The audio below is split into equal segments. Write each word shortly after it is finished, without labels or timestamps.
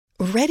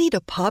Ready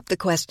to pop the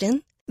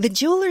question? The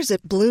jewelers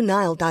at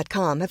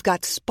BlueNile.com have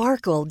got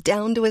sparkle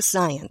down to a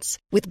science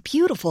with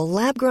beautiful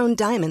lab-grown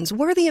diamonds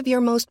worthy of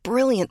your most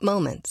brilliant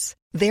moments.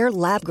 Their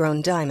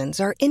lab-grown diamonds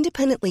are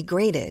independently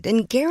graded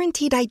and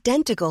guaranteed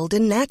identical to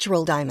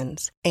natural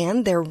diamonds,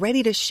 and they're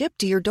ready to ship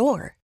to your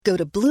door. Go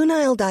to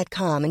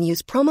BlueNile.com and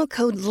use promo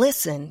code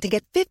LISTEN to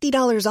get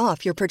 $50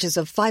 off your purchase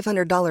of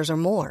 $500 or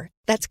more.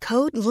 That's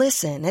code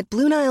LISTEN at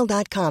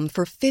BlueNile.com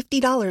for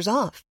 $50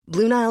 off.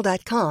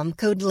 BlueNile.com,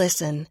 code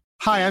LISTEN.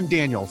 Hi, I'm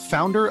Daniel,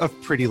 founder of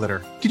Pretty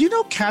Litter. Did you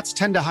know cats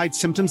tend to hide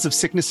symptoms of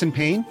sickness and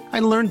pain? I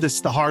learned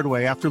this the hard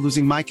way after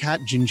losing my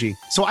cat, Gingy.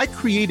 So I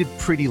created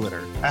Pretty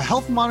Litter, a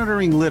health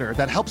monitoring litter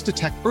that helps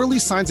detect early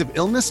signs of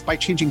illness by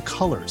changing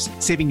colors,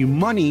 saving you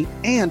money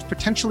and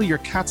potentially your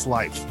cat's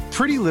life.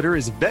 Pretty Litter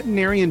is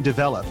veterinarian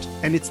developed,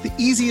 and it's the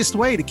easiest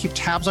way to keep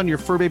tabs on your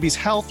fur baby's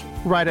health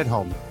right at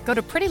home. Go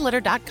to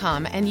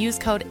prettylitter.com and use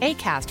code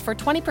ACAST for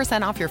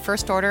 20% off your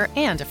first order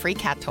and a free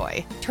cat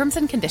toy. Terms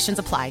and conditions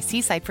apply.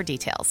 See site for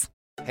details.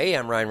 Hey,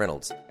 I'm Ryan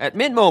Reynolds. At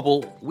Mint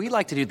Mobile, we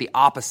like to do the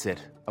opposite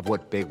of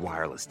what Big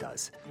Wireless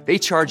does. They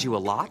charge you a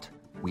lot,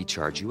 we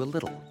charge you a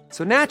little.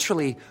 So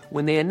naturally,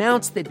 when they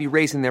announced they'd be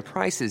raising their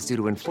prices due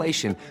to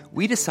inflation,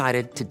 we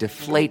decided to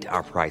deflate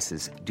our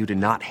prices due to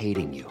not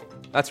hating you.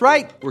 That's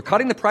right. We're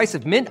cutting the price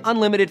of Mint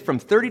Unlimited from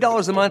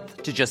 $30 a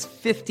month to just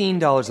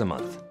 $15 a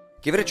month.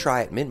 Give it a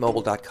try at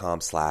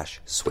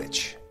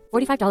mintmobile.com/switch.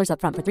 $45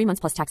 up front for 3 months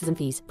plus taxes and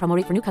fees. Promo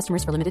rate for new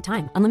customers for limited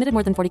time. Unlimited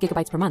more than 40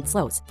 gigabytes per month.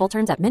 Slows full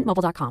terms at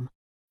mintmobile.com.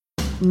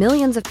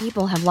 Millions of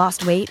people have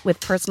lost weight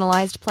with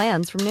personalized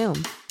plans from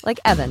Noom.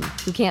 Like Evan,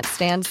 who can't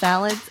stand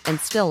salads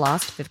and still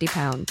lost 50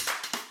 pounds.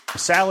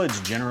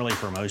 Salads generally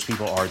for most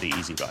people are the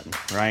easy button,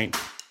 right?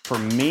 For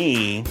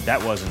me,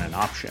 that wasn't an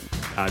option.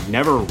 I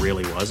never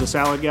really was a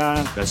salad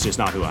guy. That's just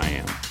not who I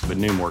am. But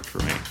Noom worked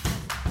for me.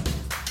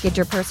 Get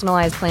your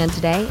personalized plan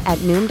today at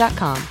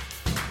Noom.com.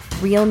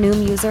 Real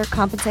Noom user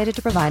compensated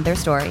to provide their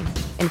story.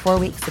 In 4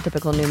 weeks, the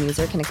typical Noom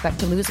user can expect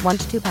to lose 1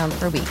 to 2 pounds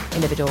per week.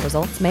 Individual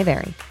results may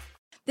vary.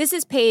 This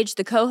is Paige,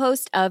 the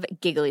co-host of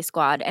Giggly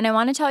Squad, and I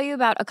want to tell you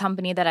about a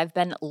company that I've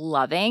been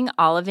loving,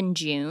 Olive &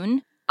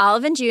 June.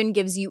 Olive & June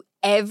gives you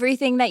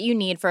everything that you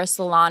need for a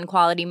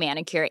salon-quality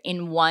manicure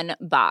in one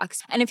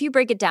box. And if you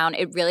break it down,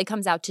 it really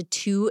comes out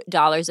to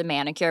 $2 a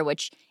manicure,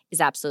 which is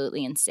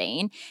absolutely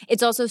insane.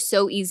 It's also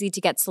so easy to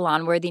get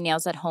salon-worthy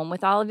nails at home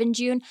with Olive &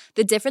 June.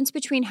 The difference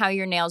between how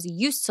your nails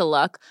used to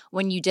look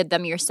when you did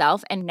them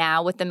yourself and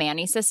now with the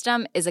Mani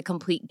system is a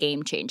complete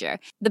game changer.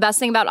 The best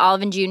thing about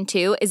Olive & June,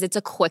 too, is it's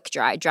a quick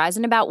dry. Dries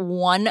in about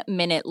 1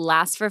 minute,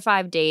 lasts for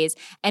 5 days,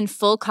 and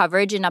full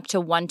coverage in up to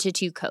 1 to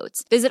 2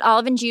 coats. Visit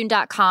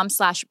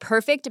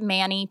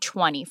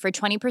oliveandjune.com/perfectmani20 for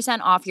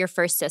 20% off your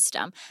first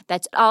system.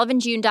 That's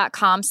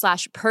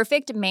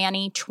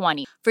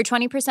oliveandjune.com/perfectmani20 for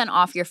 20%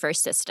 off your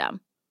first system.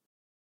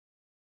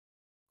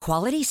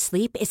 Quality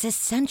sleep is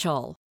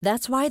essential.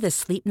 That's why the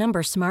Sleep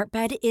Number Smart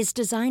Bed is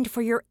designed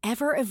for your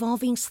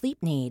ever-evolving sleep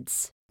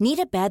needs. Need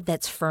a bed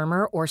that's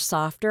firmer or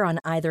softer on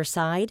either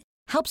side?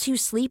 Helps you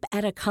sleep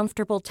at a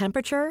comfortable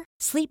temperature?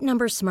 Sleep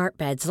Number Smart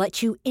Beds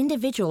let you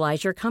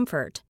individualize your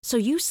comfort, so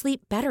you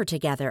sleep better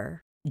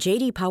together.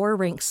 J.D. Power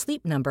ranks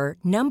Sleep Number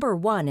number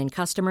 1 in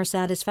customer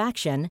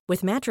satisfaction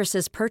with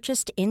mattresses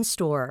purchased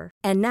in-store.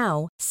 And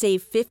now,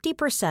 save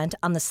 50%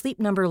 on the Sleep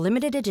Number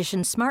Limited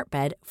Edition Smart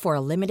Bed for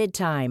a limited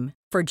time.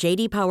 For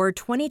J.D. Power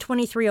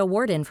 2023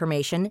 award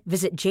information,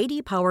 visit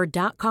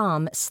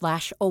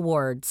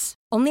jdpower.com/awards.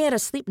 Only at a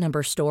Sleep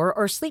Number store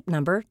or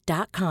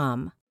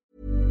sleepnumber.com.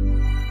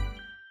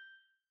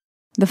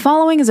 The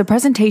following is a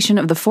presentation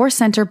of the Force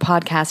Center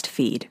podcast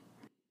feed.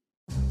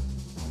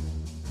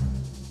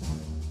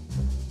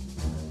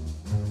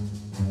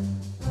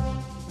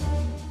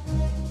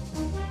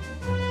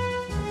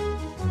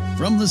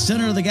 From the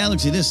center of the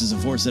galaxy, this is a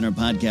Force Center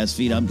podcast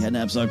feed. I'm Ken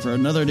Napzok for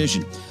another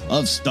edition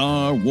of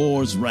Star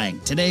Wars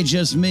Ranked. Today,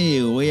 just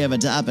me. We have a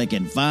topic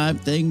and 5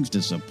 things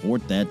to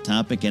support that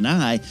topic, and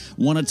I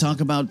want to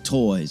talk about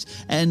toys.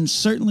 And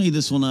certainly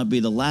this will not be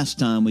the last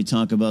time we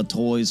talk about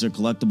toys or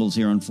collectibles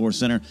here on Force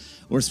Center,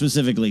 or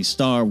specifically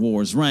Star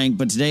Wars Ranked,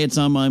 but today it's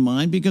on my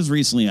mind because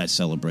recently I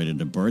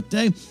celebrated a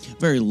birthday.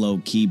 Very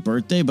low-key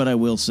birthday, but I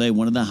will say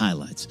one of the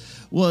highlights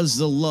was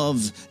the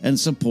love and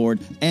support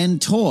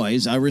and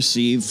toys I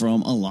received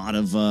from a lot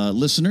of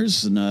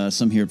listeners, and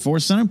some here at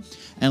Force Center,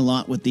 and a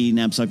lot with the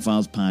Napzok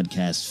Files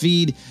podcast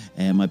feed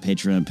and my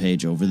Patreon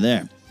page over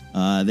there.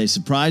 They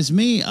surprised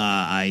me.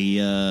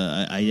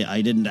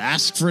 I didn't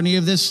ask for any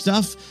of this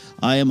stuff.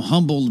 I am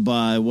humbled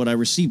by what I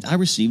received. I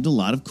received a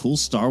lot of cool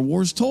Star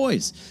Wars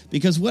toys,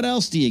 because what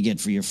else do you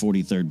get for your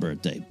 43rd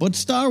birthday but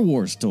Star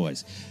Wars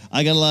toys?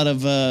 I got a lot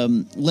of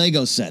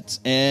Lego sets,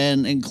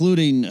 and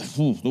including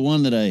the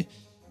one that I,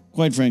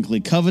 quite frankly,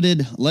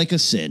 coveted like a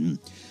sin,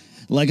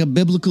 like a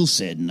biblical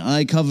sin.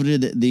 I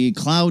coveted the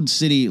Cloud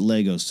City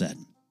Lego set.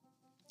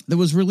 That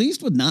was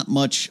released with not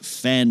much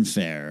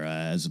fanfare,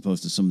 as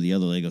opposed to some of the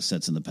other Lego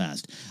sets in the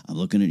past. I'm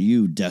looking at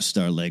you, Death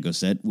Star Lego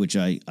set, which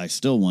I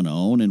still want to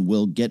own and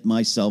will get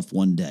myself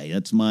one day.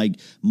 That's my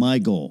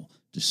goal,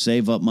 to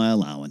save up my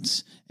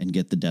allowance and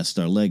get the Death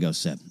Star Lego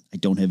set. I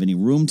don't have any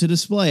room to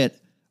display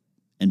it,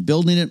 and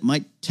building it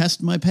might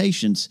test my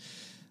patience,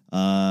 but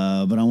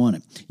I want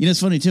it. You know,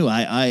 it's funny, too.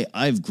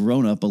 I've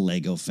grown up a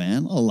Lego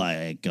fan,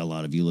 like a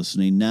lot of you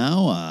listening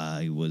now.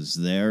 I was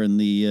there in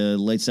the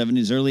late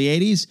 70s, early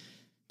 80s,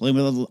 playing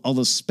with all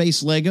the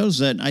space Legos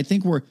that I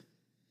think were,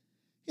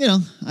 you know,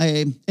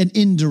 an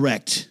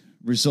indirect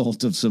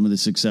result of some of the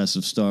success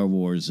of Star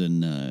Wars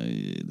and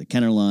the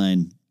Kenner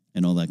line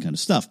and all that kind of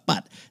stuff.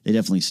 But they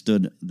definitely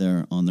stood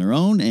there on their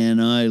own,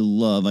 and I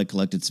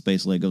collected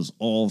space Legos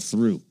all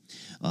through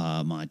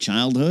my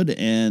childhood,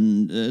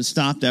 and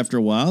stopped after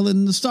a while,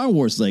 and the Star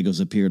Wars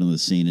Legos appeared on the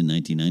scene in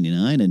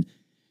 1999, and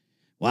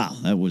wow,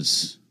 that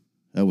was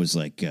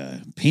like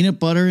peanut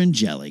butter and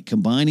jelly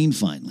combining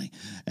finally,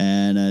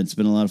 and it's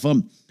been a lot of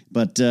fun.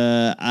 But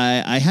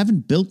I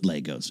haven't built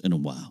Legos in a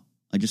while.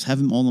 I just have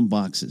them all in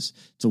boxes.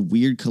 It's a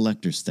weird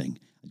collector's thing.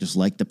 I just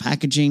like the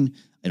packaging.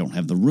 I don't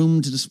have the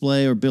room to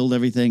display or build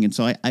everything. And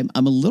so I'm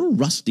a little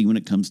rusty when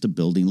it comes to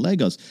building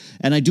Legos.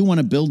 And I do want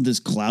to build this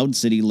Cloud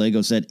City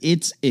Lego set.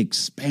 It's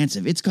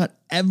expansive. It's got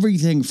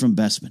everything from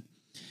Bespin.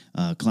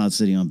 Cloud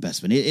City on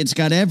Bespin. It's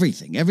got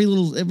everything, every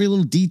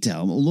little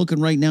detail. I'm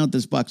looking right now at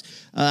this box.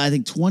 I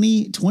think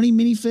 20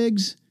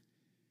 minifigs.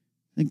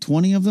 I think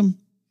 20 of them.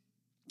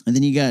 And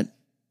then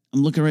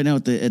I'm looking right now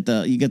at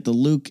the you got the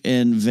Luke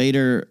and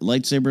Vader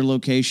lightsaber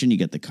location. You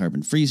got the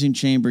carbon freezing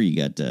chamber. You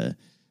got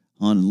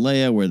Han and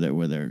Leia where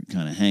they're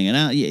kind of hanging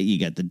out. You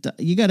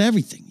got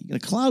everything. You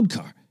got a cloud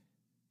car.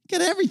 You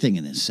got everything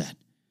in this set,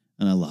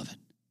 and I love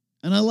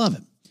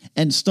it.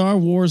 And Star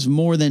Wars,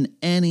 more than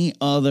any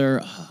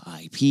other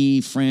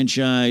IP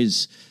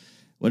franchise,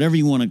 whatever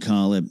you want to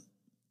call it,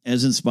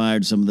 has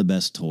inspired some of the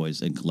best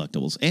toys and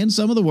collectibles, and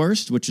some of the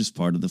worst, which is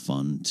part of the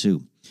fun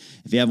too.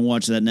 If you haven't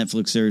watched that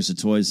Netflix series of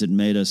toys that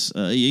made us,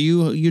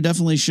 you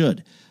definitely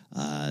should.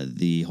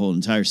 The whole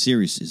entire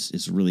series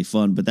is really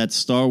fun, but that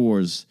Star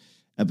Wars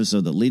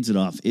episode that leads it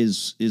off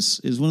is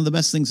one of the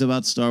best things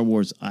about Star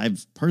Wars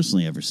I've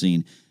personally ever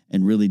seen,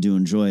 and really do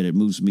enjoy it. It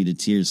moves me to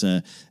tears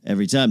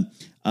every time.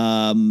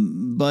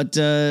 But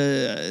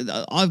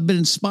I've been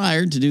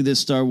inspired to do this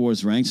Star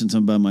Wars rank since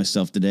I'm by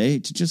myself today,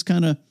 to just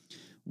kind of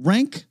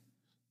rank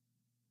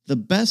the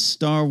best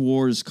Star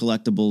Wars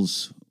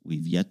collectibles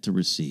we've yet to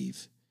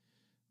receive.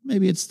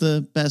 Maybe it's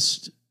the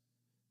best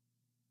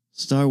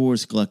Star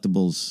Wars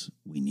collectibles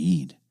we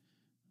need.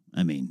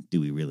 I mean, do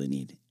we really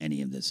need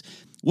any of this?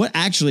 What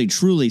actually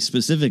truly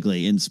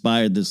specifically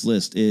inspired this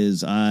list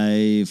is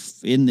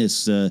in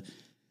this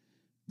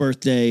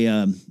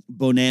birthday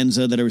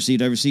bonanza that I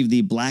received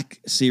the Black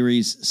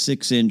Series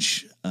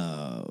 6-inch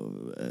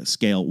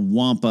scale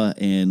Wampa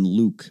and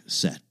Luke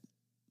set,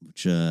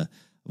 which I've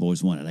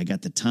always wanted. I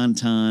got the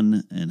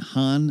Tauntaun and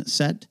Han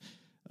set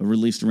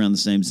released around the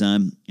same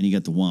time, and you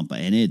got the Wampa,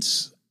 and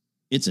it's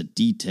a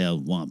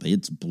detailed Wampa.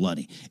 It's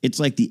bloody. It's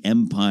like the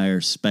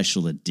Empire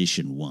Special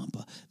Edition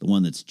Wampa, the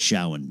one that's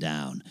chowing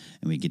down,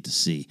 and we get to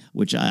see,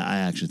 which I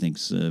actually think,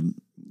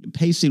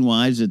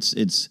 pacing-wise,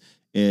 it's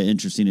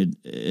interesting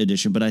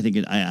edition, but I think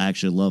I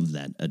actually love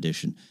that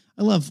edition.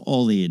 I love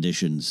all the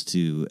additions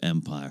to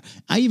Empire.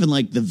 I even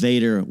like the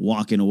Vader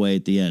walking away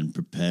at the end,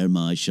 prepare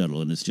my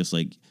shuttle, and it's just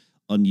like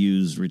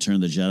unused Return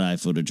of the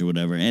Jedi footage or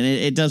whatever, and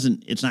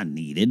it's not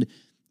needed.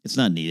 It's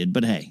not needed,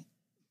 but hey,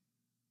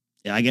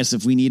 I guess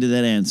if we needed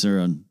that answer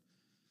on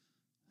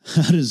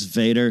how does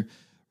Vader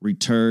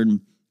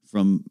return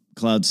from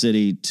Cloud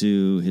City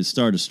to his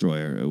Star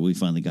Destroyer, we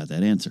finally got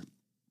that answer,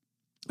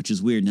 which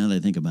is weird now that I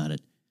think about it.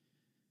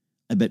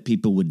 I bet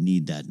people would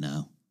need that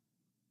now.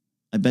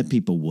 I bet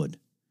people would.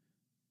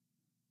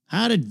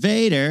 How did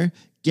Vader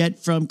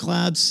get from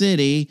Cloud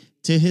City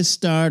to his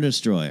Star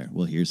Destroyer?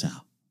 Well, here's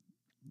how.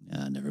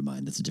 Never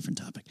mind. That's a different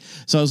topic.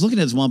 So I was looking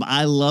at this Wampa.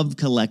 I love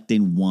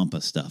collecting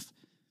Wampa stuff.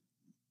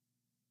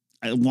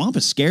 Wampa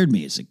scared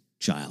me as a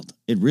child.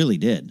 It really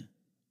did.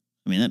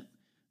 I mean,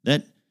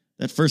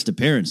 that first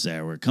appearance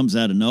there where it comes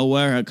out of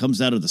nowhere, it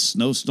comes out of the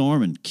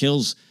snowstorm and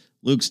kills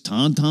Luke's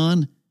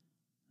Tauntaun,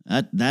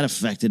 that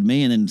affected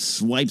me, and then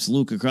swipes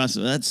Luke across.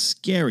 That's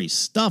scary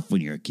stuff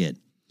when you're a kid.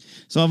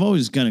 So I've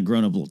always kind of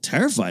grown up a little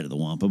terrified of the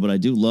Wampa, but I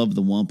do love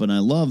the Wampa, and I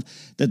love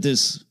that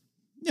this,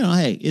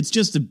 hey, it's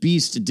just a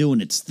beast doing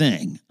its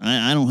thing.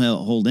 I don't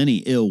hold any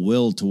ill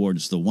will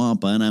towards the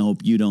Wampa, and I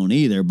hope you don't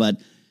either, but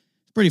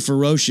it's a pretty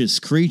ferocious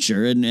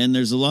creature, and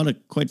there's a lot of,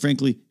 quite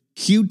frankly,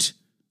 cute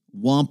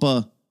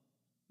Wampa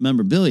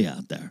memorabilia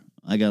out there.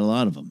 I got a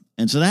lot of them.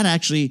 And so that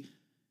actually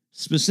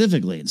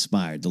specifically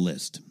inspired the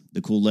list.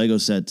 The cool Lego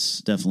sets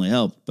definitely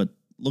helped, but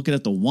looking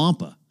at the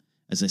Wampa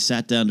as I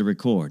sat down to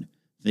record,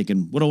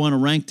 thinking, what do I want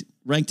to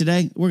rank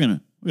today? We're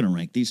gonna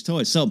rank these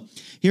toys. So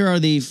here are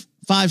the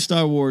 5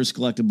 Star Wars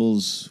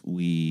collectibles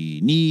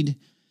we need,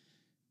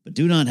 but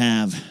do not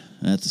have.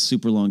 That's a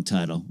super long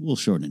title. We'll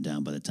shorten it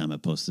down by the time I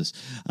post this.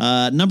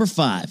 Number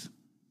 5.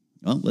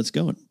 Well, let's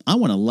go. I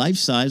want a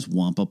life-size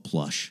Wampa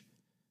plush.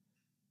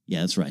 Yeah,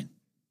 that's right.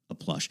 A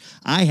plush.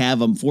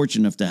 I'm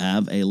fortunate enough to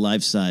have a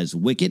life-size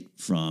Wicket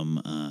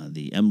from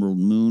the Emerald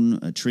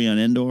Moon Tree on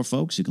Endor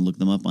folks. You can look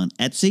them up on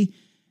Etsy.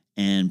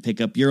 and pick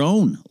up your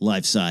own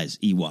life-size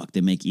Ewok. They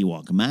make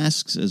Ewok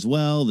masks as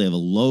well. They have a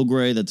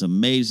Logray that's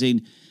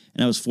amazing.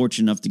 And I was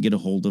fortunate enough to get a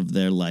hold of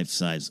their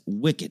life-size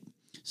Wicket.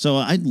 So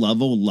I'd love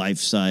a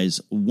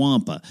life-size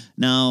Wampa.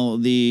 Now,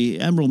 the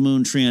Emerald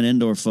Moon Tree on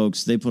Endor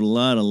folks, they put a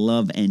lot of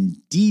love and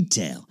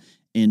detail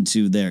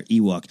into their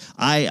Ewok.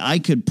 I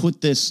could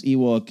put this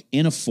Ewok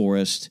in a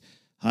forest,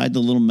 hide the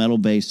little metal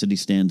base that he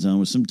stands on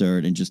with some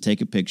dirt, and just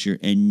take a picture,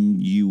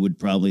 and you would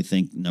probably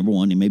think, number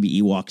one,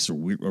 maybe Ewoks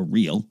are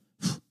real.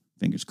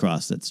 Fingers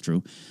crossed that's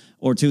true.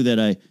 Or two, that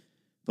I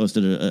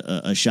posted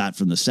a shot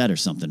from the set or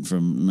something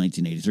from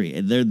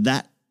 1983. They're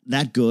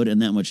that good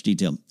and that much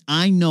detail.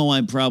 I know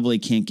I probably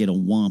can't get a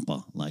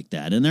Wampa like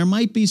that, and there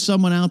might be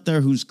someone out there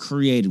who's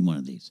created one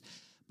of these.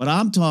 But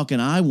I'm talking,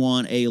 I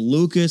want a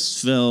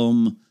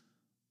Lucasfilm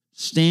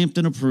stamped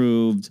and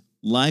approved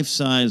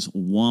life-size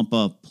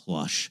Wampa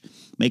plush.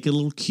 Make it a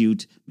little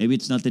cute. Maybe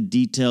it's not the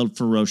detailed,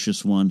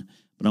 ferocious one,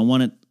 but I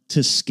want it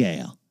to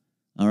scale.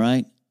 All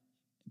right?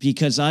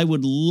 Because I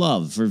would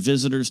love for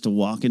visitors to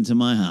walk into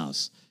my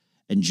house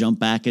and jump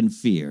back in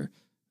fear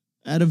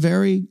at a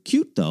very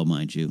cute, though,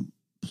 mind you,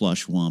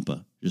 plush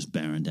Wampa just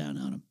bearing down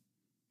on him.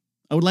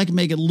 I would like to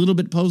make it a little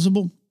bit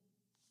posable.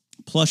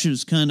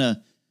 Plushes kind of,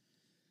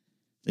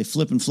 they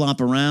flip and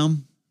flop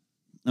around.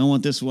 I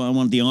want this one. I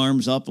want the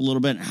arms up a little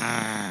bit.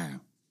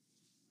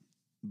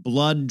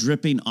 Blood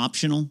dripping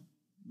optional.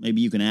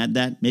 Maybe you can add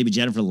that. Maybe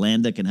Jennifer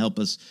Landa can help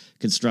us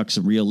construct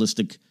some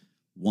realistic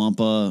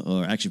Wampa,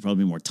 or actually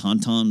probably more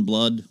Tauntaun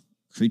blood,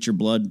 creature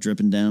blood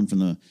dripping down from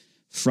the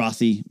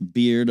frothy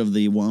beard of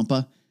the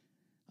Wampa.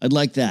 I'd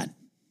like that.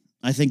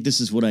 I think this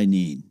is what I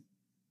need.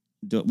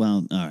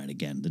 Well, all right.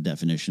 Again, the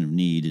definition of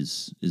need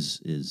is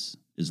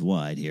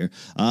wide here.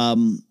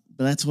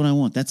 But that's what I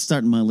want. That's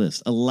starting my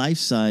list. A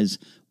life-size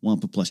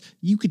Wampa plush.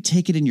 You could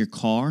take it in your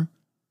car.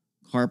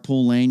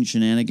 Carpool lane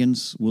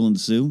shenanigans will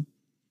ensue.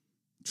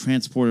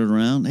 Transport it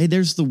around. Hey,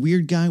 there's the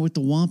weird guy with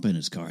the Wampa in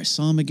his car. I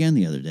saw him again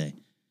the other day.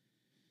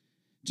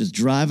 Just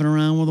driving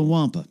around with a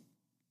Wampa.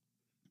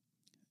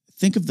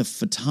 Think of the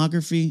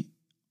photography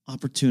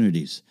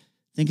opportunities.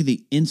 Think of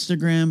the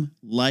Instagram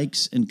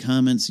likes and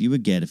comments you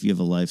would get if you have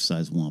a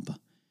life-size Wampa.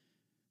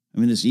 I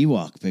mean, this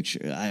Ewok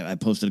picture, I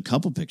posted a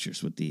couple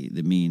pictures with the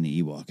me and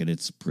the Ewok, and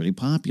it's pretty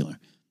popular.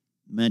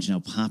 Imagine how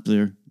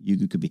popular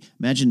you could be.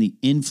 Imagine the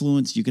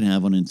influence you can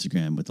have on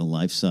Instagram with a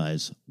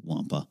life-size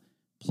Wampa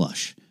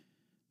plush.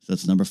 So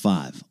that's number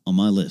 5 on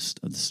my list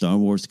of the Star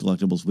Wars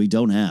collectibles we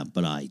don't have,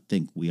 but I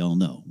think we all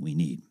know we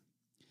need.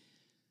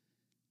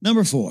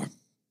 Number 4.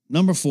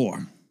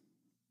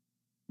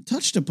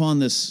 Touched upon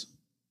this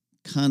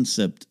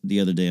concept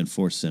the other day in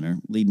Force Center,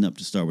 leading up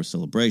to Star Wars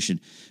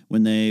Celebration,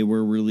 when they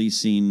were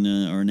releasing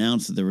or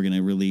announced that they were going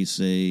to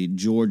release a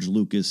George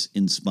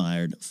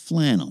Lucas-inspired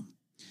flannel.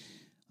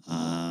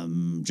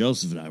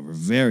 Joseph and I were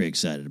very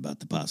excited about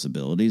the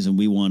possibilities, and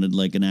we wanted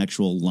like an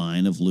actual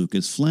line of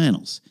Lucas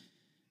flannels.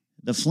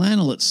 The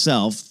flannel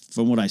itself,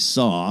 from what I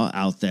saw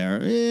out there,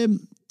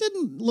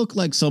 didn't look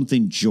like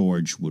something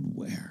George would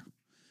wear.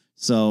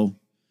 So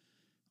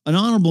an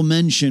honorable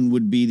mention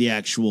would be the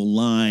actual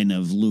line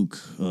of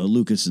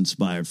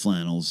Lucas-inspired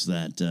flannels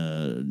that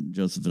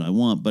Joseph and I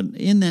want. But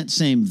in that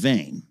same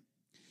vein,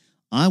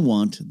 I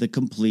want the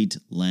complete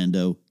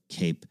Lando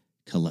Cape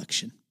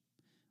collection.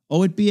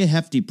 Oh, it'd be a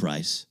hefty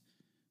price,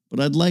 but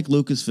I'd like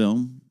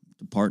Lucasfilm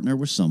to partner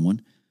with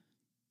someone.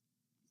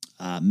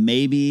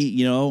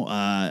 Maybe,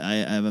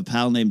 I have a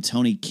pal named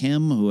Tony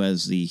Kim who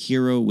has the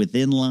Hero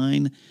Within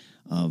line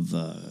of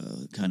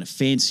kind of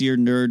fancier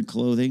nerd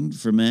clothing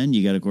for men.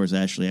 You got, of course,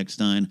 Ashley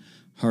Eckstein,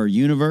 Her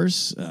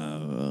Universe,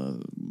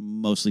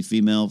 mostly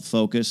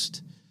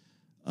female-focused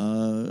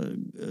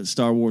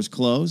Star Wars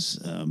clothes.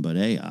 But,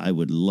 hey, I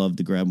would love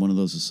to grab one of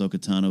those Ahsoka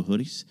Tano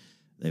hoodies.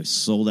 They've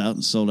sold out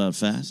and sold out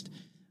fast.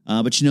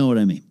 But you know what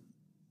I mean.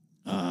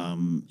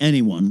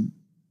 Anyone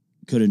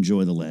could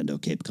enjoy the Lando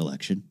Cape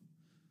collection.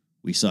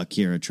 We saw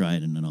Kira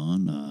trying it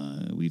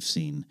on. We've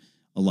seen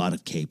a lot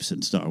of capes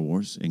in Star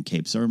Wars, and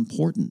capes are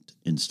important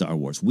in Star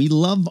Wars. We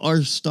love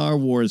our Star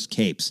Wars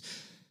capes.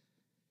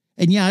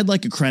 And yeah, I'd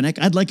like a Krennic.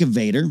 I'd like a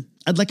Vader.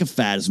 I'd like a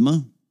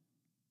Phasma.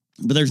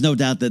 But there's no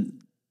doubt that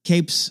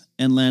capes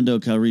and Lando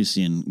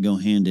Calrissian go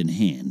hand in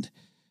hand.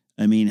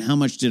 I mean, how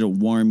much did it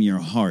warm your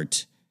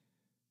heart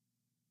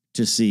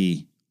to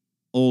see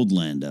old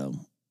Lando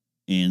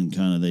in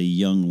kind of the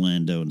young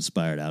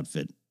Lando-inspired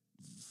outfit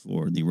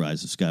for the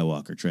Rise of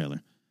Skywalker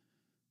trailer?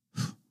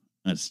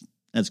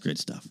 That's great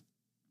stuff.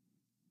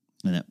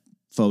 And that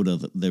photo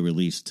that they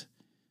released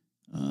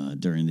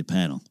during the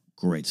panel,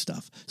 great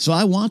stuff. So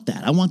I want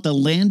that. I want the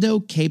Lando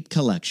Cape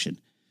collection.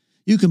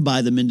 You can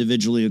buy them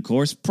individually, of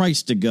course,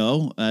 price to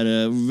go at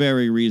a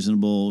very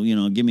reasonable,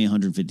 give me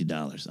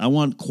 $150. I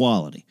want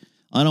quality.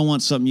 I don't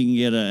want something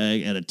you can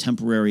get at a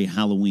temporary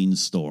Halloween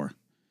store.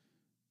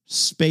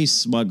 Space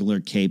Smuggler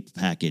Cape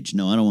package.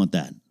 No, I don't want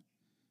that.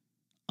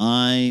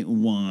 I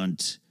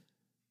want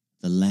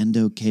the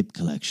Lando Cape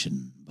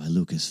collection by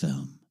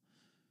Lucasfilm.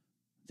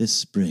 This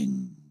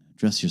spring,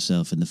 dress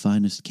yourself in the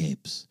finest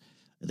capes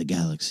the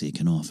galaxy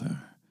can offer.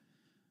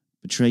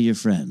 Betray your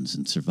friends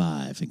and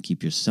survive and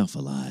keep yourself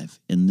alive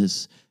in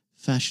this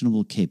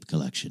fashionable cape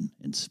collection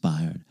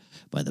inspired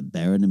by the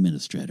Baron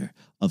Administrator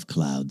of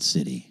Cloud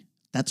City.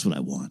 That's what I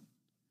want.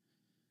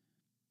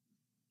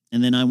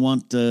 And then I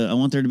want there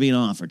to be an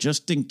offer,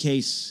 just in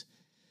case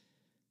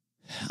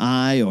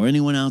I or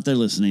anyone out there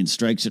listening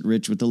strikes it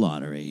rich with the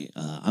lottery.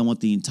 I want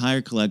the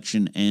entire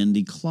collection and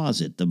the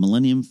closet, the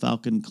Millennium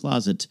Falcon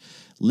Closet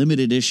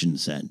limited edition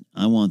set.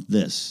 I want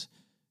this.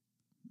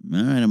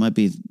 All right, it might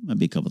be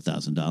a couple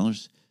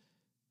 $1,000,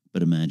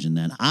 but imagine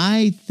that.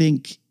 I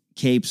think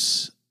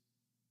capes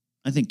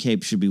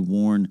should be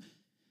worn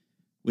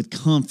with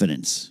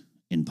confidence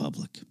in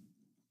public.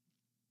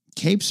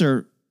 Capes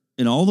are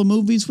in all the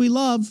movies we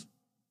love.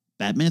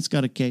 Batman's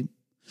got a cape.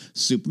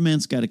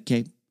 Superman's got a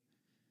cape.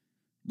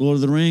 Lord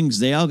of the Rings,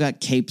 they all got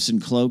capes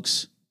and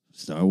cloaks.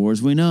 Star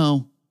Wars, we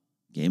know.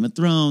 Game of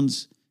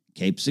Thrones,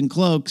 capes and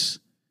cloaks.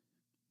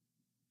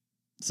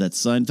 It's that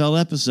Seinfeld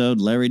episode.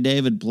 Larry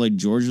David played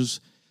George's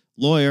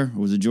lawyer.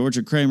 Or was it George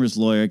or Kramer's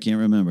lawyer? I can't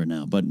remember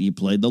now. But he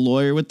played the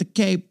lawyer with the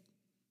cape.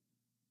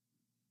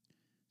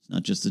 It's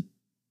not just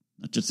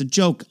a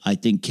joke. I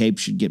think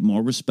capes should get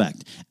more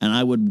respect. And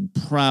I would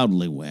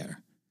proudly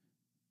wear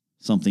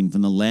something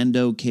from the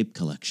Lando Cape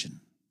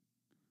Collection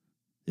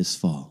this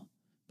fall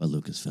by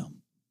Lucasfilm.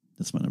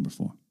 That's my number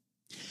 4.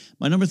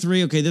 My number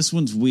 3, okay, this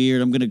one's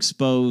weird. I'm going to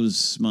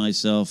expose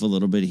myself a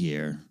little bit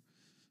here.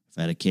 If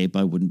I had a cape,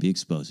 I wouldn't be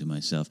exposing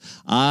myself.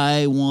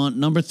 I want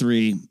number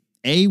 3,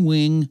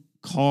 A-Wing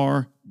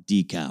car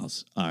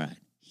decals. All right,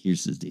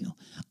 here's the deal.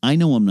 I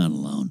know I'm not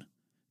alone.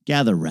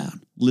 Gather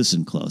round.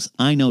 Listen close.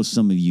 I know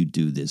some of you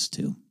do this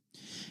too.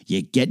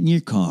 You get in your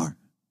car.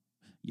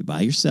 You're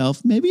by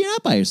yourself. Maybe you're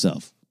not by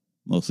yourself.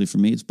 Mostly for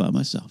me, it's by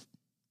myself.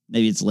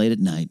 Maybe it's late at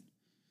night.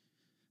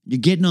 You're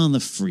getting on the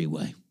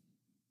freeway.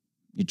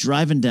 You're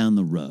driving down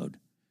the road.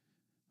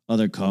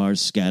 Other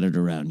cars scattered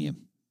around you.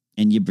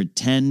 And you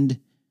pretend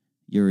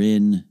you're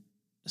in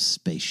a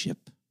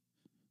spaceship.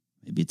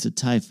 Maybe it's a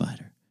TIE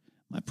fighter.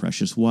 My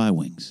precious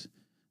Y-Wings.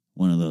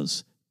 One of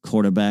those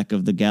quarterback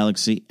of the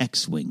galaxy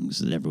X-Wings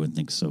that everyone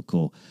thinks so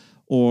cool.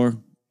 Or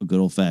a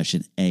good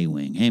old-fashioned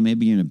A-Wing. Hey,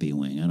 maybe you're in a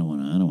B-Wing. I don't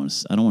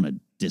want to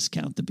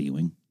discount the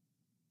B-Wing.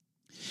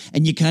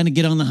 And you kind of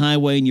get on the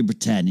highway and you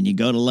pretend, and you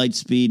go to light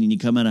speed and you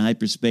come out of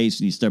hyperspace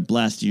and you start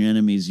blasting your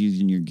enemies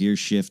using your gear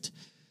shift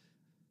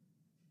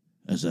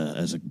as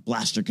a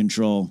blaster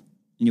control.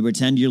 And you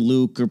pretend you're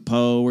Luke or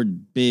Poe or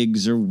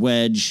Biggs or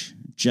Wedge,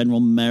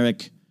 General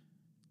Merrick.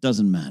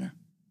 Doesn't matter.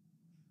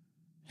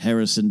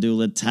 Harrison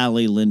Dula,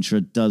 Tally Lintra,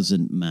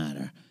 doesn't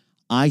matter.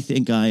 I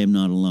think I am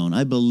not alone.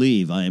 I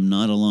believe I am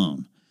not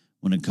alone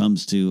when it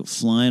comes to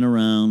flying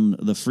around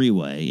the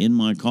freeway in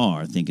my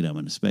car thinking I'm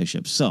in a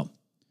spaceship. So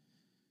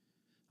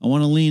I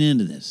want to lean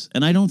into this.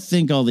 And I don't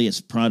think all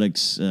these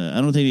products,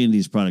 I don't think any of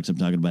these products I'm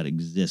talking about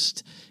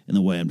exist in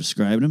the way I'm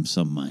describing them.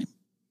 Some might.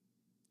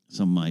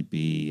 Some might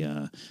be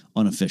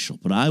unofficial.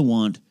 But I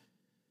want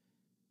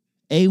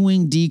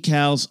A-Wing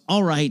decals.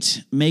 All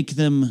right, make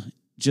them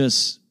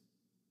just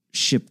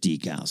ship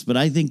decals. But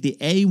I think the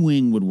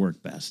A-Wing would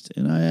work best.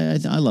 And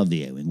I love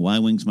the A-Wing.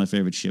 Y-Wing's my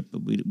favorite ship,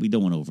 but we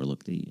don't want to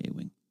overlook the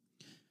A-Wing.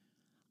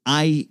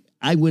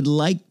 I would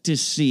like to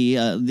see,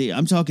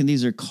 I'm talking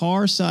these are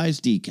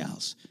car-sized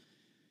decals.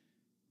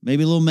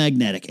 Maybe a little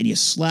magnetic. And you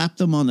slap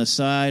them on the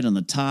side, on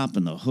the top,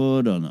 and the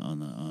hood,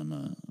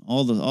 on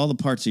all the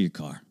parts of your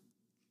car.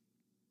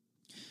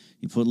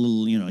 You put a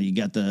little, you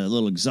got the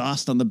little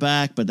exhaust on the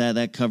back, but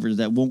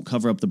that won't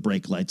cover up the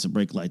brake lights. The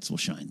brake lights will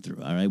shine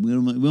through. All right, we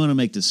want to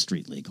make this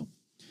street legal.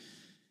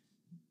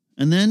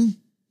 And then,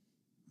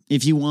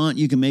 if you want,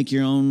 you can make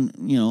your own,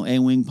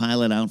 A-Wing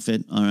pilot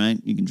outfit. All right,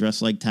 you can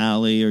dress like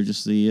Tally or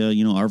just the,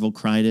 Arvel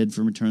Cry did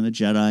from Return of the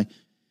Jedi.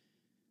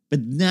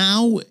 But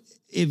now,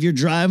 if you're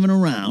driving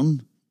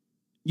around,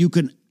 you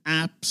can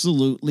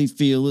absolutely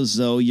feel as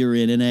though you're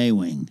in an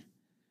A-Wing.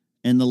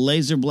 And the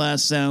laser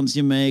blast sounds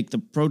you make, the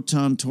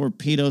proton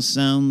torpedo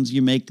sounds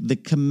you make, the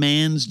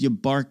commands you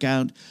bark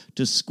out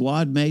to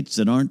squad mates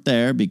that aren't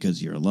there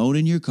because you're alone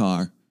in your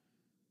car,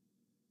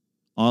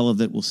 all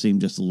of it will seem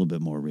just a little bit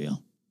more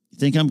real. You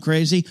think I'm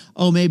crazy?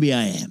 Oh, maybe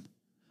I am.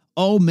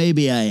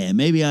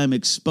 Maybe I'm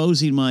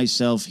exposing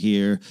myself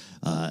here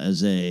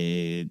as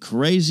a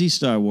crazy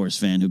Star Wars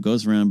fan who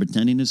goes around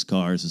pretending his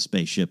car is a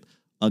spaceship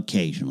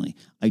occasionally.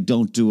 I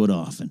don't do it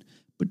often.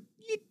 But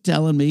you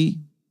telling me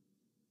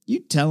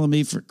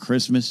for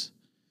Christmas,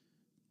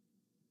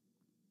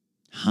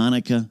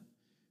 Hanukkah,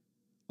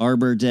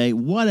 Arbor Day,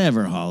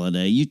 whatever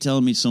holiday, you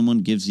telling me someone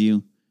gives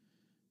you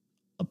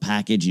a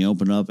package and you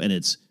open it up and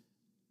it's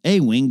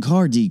A-Wing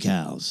car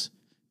decals.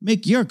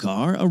 Make your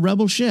car a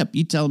rebel ship.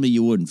 You telling me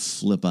you wouldn't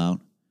flip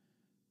out,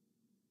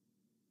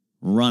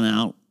 run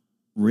out,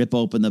 rip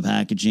open the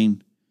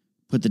packaging,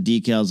 put the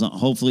decals on.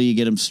 Hopefully you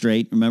get them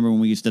straight. Remember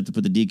when we used to have to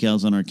put the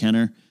decals on our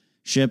Kenner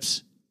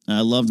ships?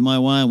 I loved my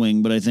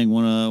Y-Wing, but I think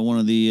one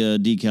of the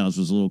decals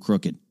was a little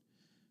crooked.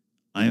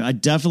 I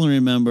definitely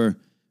remember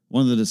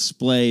one of the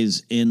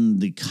displays in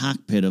the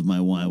cockpit of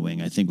my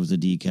Y-Wing, I think was a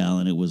decal,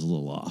 and it was a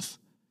little off.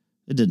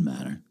 It didn't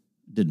matter.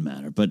 Didn't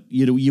matter. But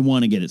you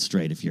want to get it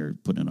straight if you're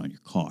putting it on your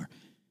car.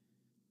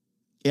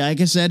 Yeah,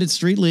 like I said, it's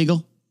street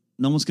legal.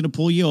 No one's going to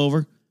pull you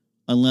over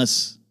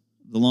unless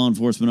the law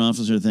enforcement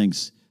officer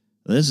thinks,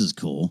 this is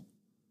cool.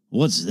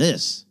 What's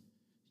this?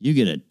 You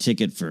get a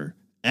ticket for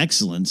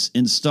excellence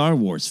in Star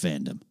Wars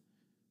fandom.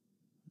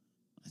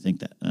 I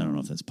don't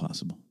know if that's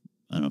possible.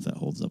 I don't know if that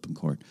holds up in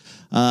court.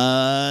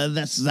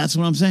 That's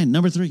what I'm saying.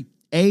 Number 3,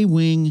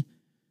 A-Wing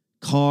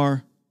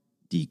car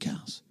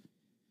decals.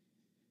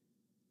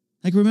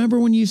 Like, remember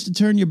when you used to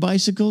turn your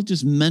bicycle,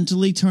 just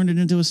mentally turn it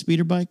into a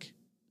speeder bike?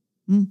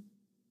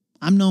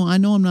 I know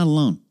I'm not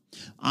alone.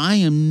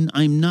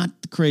 I'm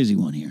not the crazy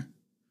one here.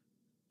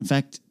 In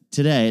fact,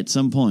 today, at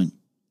some point,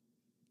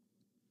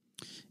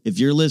 if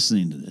you're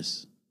listening to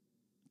this,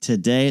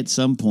 today at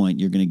some point,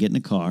 you're going to get in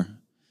a car.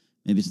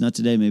 Maybe it's not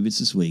today, maybe it's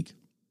this week.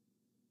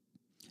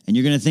 And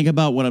you're going to think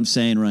about what I'm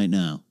saying right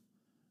now.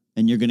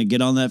 And you're going to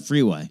get on that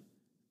freeway.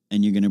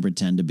 And you're going to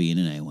pretend to be in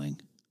an A-Wing.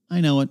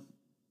 I know it.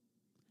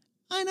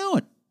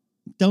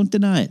 Don't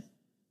deny it.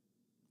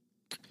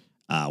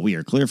 We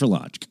are clear for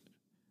launch.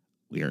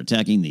 We are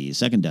attacking the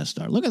second Death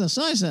Star. Look at the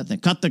size of that thing.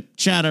 Cut the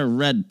chatter,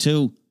 Red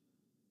 2.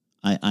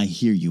 I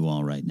hear you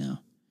all right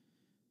now.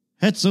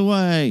 Hits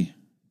away.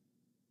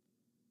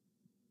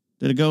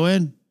 Did it go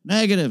in?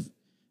 Negative.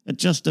 It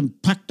just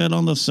impacted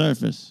on the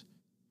surface.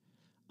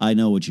 I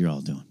know what you're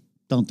all doing.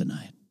 Don't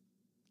deny it.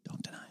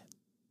 Don't deny it.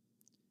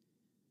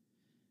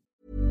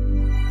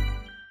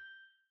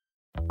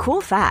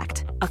 Cool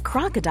fact, a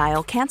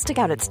crocodile can't stick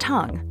out its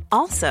tongue.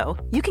 Also,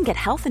 you can get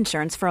health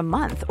insurance for a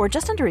month or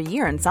just under a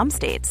year in some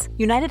states.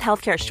 United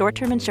Healthcare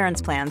short-term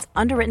insurance plans,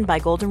 underwritten by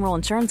Golden Rule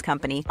Insurance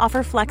Company,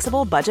 offer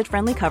flexible,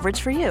 budget-friendly coverage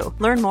for you.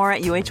 Learn more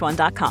at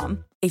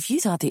UH1.com. If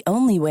you thought the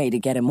only way to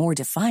get a more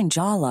defined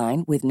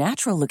jawline with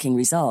natural-looking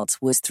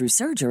results was through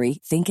surgery,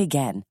 think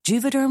again.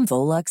 Juvederm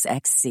Volux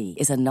XC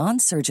is a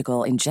non-surgical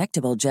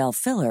injectable gel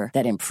filler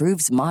that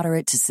improves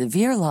moderate to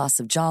severe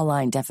loss of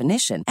jawline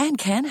definition and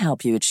can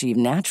help you achieve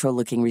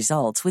natural-looking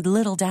results with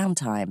little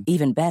downtime.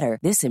 Even better,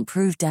 this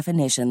improved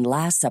definition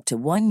lasts up to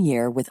 1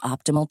 year with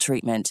optimal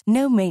treatment.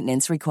 No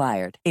maintenance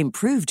required.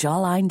 Improve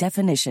jawline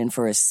definition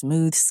for a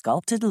smooth,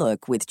 sculpted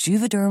look with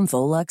Juvederm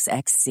Volux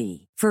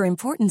XC. For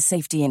important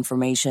safety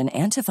information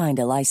and to find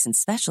a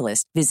licensed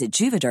specialist, visit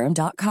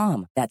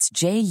Juvederm.com. That's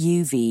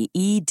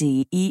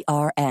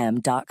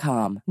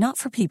JUVEDERM.com. Not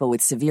for people with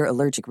severe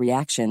allergic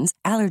reactions,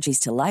 allergies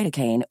to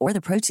lidocaine, or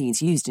the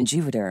proteins used in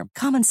Juvederm.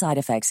 Common side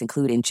effects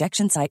include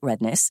injection site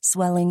redness,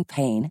 swelling,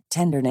 pain,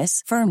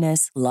 tenderness,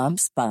 firmness,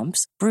 lumps,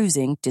 bumps,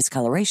 bruising,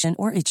 discoloration,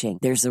 or itching.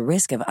 There's a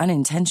risk of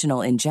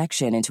unintentional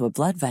injection into a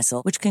blood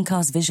vessel, which can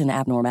cause vision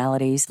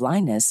abnormalities,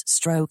 blindness,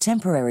 stroke,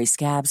 temporary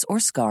scabs,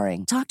 or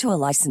scarring. Talk to a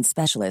licensed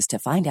specialist to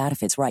find out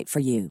if it's right for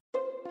you.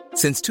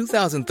 Since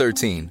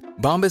 2013,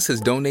 Bombas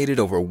has donated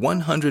over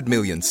 100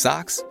 million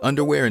socks,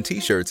 underwear, and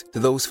T-shirts to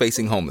those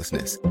facing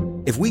homelessness.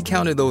 If we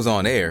counted those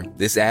on air,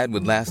 this ad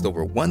would last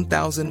over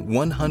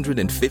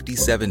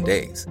 1,157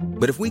 days.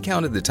 But if we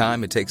counted the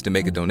time it takes to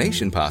make a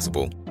donation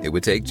possible, it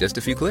would take just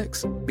a few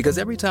clicks. Because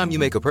every time you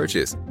make a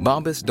purchase,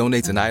 Bombas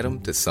donates an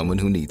item to someone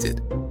who needs it.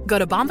 Go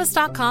to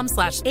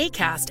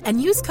bombas.com/ACAST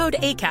and use code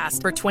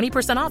ACAST for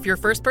 20% off your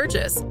first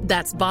purchase.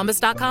 That's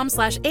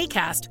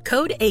bombas.com/ACAST,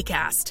 code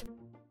ACAST.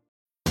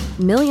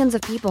 Millions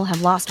of people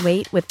have lost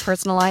weight with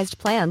personalized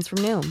plans from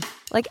Noom.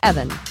 Like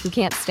Evan, who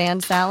can't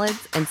stand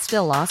salads and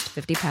still lost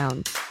 50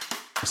 pounds.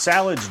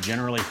 Salads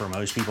generally for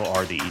most people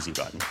are the easy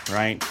button,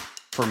 right?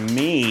 For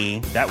me,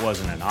 that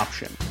wasn't an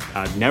option.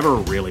 I never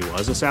really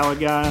was a salad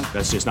guy.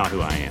 That's just not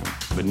who I am.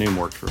 But Noom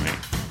worked for me.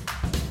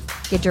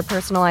 Get your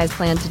personalized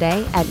plan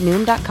today at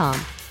Noom.com.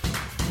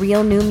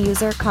 Real Noom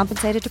user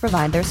compensated to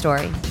provide their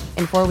story.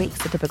 In 4 weeks,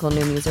 the typical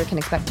Noom user can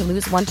expect to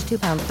lose 1 to 2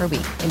 pounds per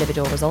week.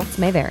 Individual results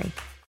may vary.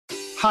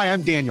 Hi,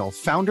 I'm Daniel,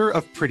 founder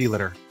of Pretty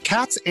Litter.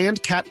 Cats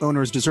and cat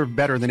owners deserve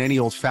better than any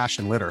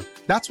old-fashioned litter.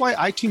 That's why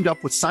I teamed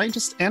up with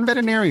scientists and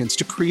veterinarians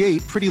to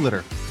create Pretty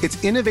Litter.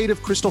 Its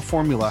innovative crystal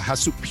formula has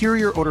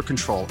superior odor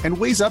control and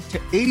weighs up to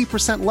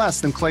 80% less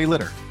than clay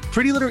litter.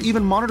 Pretty Litter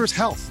even monitors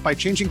health by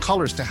changing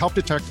colors to help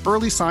detect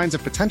early signs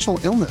of potential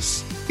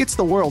illness. It's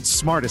the world's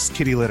smartest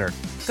kitty litter.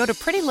 Go to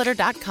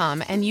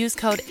prettylitter.com and use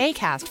code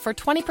ACAST for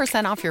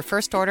 20% off your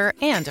first order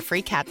and a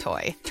free cat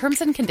toy.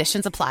 Terms and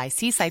conditions apply.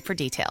 See site for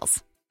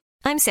details.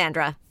 I'm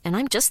Sandra, and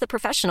I'm just the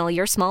professional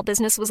your small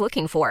business was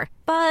looking for.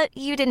 But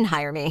you didn't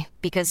hire me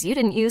because you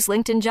didn't use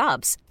LinkedIn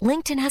Jobs.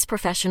 LinkedIn has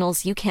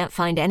professionals you can't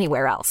find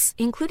anywhere else,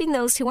 including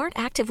those who aren't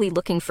actively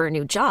looking for a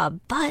new job,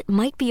 but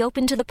might be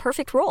open to the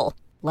perfect role,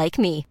 like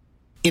me.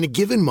 In a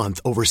given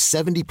month, over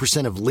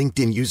 70% of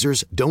LinkedIn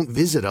users don't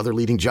visit other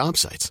leading job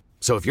sites.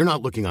 So if you're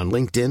not looking on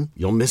LinkedIn,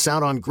 you'll miss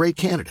out on great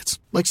candidates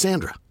like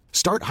Sandra.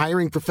 Start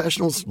hiring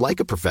professionals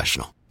like a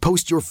professional.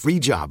 Post your free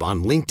job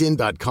on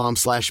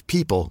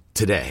linkedin.com/people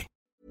today.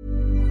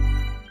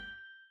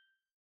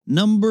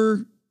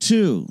 Number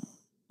 2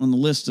 on the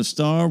list of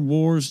Star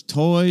Wars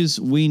toys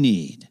we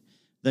need.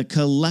 The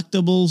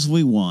collectibles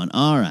we want.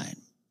 All right.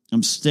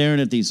 I'm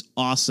staring at these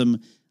awesome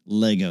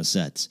Lego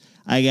sets.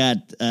 I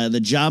got the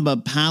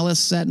Jabba Palace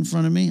set in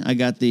front of me. I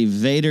got the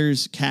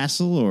Vader's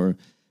Castle, or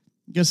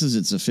I guess as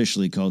it's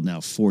officially called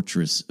now,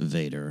 Fortress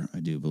Vader, I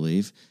do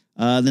believe.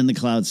 Then the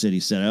Cloud City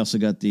set. I also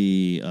got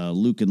the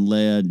Luke and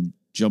Leia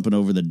jumping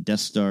over the Death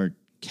Star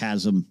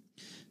chasm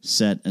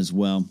set as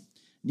well.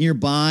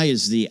 Nearby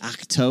is the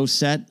Ahch-To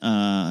set.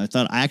 I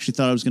actually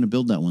thought I was going to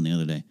build that one the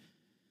other day.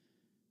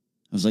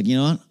 I was like, you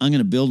know what? I'm going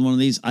to build one of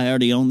these. I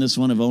already own this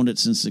one. I've owned it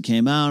since it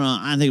came out.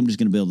 I think I'm just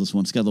going to build this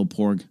one. It's got a little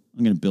porg.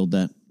 I'm going to build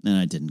that. And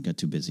I didn't. Got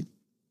too busy.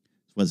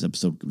 This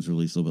episode was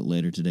released a little bit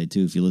later today,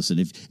 too. If you listen,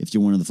 if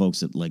you're one of the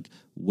folks that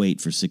wait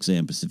for 6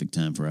 a.m. Pacific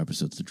time for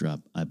episodes to drop,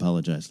 I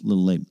apologize. A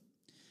little late.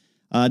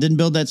 Didn't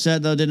build that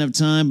set, though. Didn't have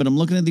time. But I'm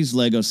looking at these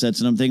Lego sets,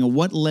 and I'm thinking,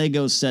 what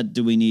Lego set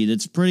do we need?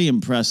 It's pretty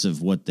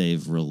impressive what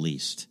they've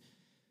released.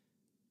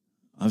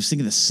 I was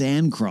thinking the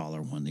Sandcrawler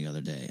one the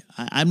other day.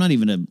 I'm not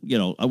even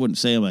I wouldn't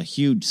say I'm a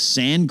huge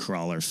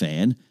Sandcrawler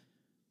fan.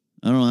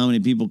 I don't know how many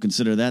people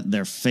consider that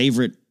their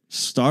favorite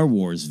Star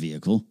Wars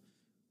vehicle.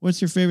 What's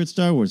your favorite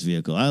Star Wars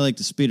vehicle? I like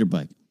the speeder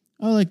bike.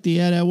 I like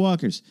the AT-AT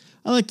walkers.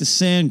 I like the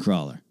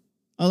Sandcrawler.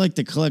 I like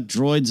to collect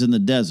droids in the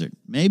desert.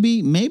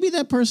 Maybe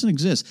that person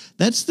exists.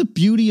 That's the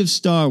beauty of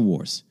Star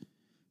Wars.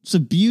 It's the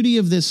beauty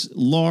of this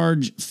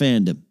large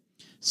fandom.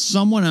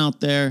 Someone out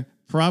there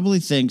probably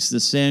thinks the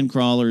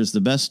Sandcrawler is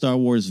the best Star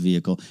Wars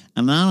vehicle.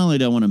 And not only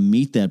do I want to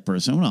meet that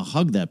person, I want to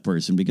hug that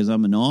person because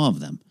I'm in awe of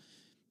them.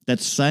 That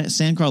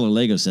Sandcrawler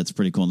Lego set's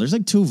pretty cool. There's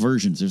 2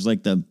 versions. There's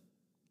the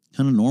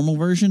kind of normal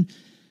version.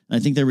 I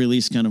think they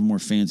released kind of more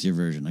fancier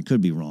version. I could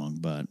be wrong,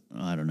 but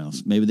I don't know.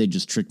 Maybe they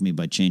just tricked me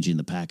by changing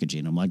the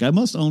packaging. I'm like, I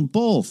must own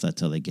both.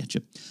 That's how they get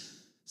you.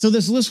 So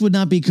this list would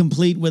not be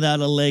complete without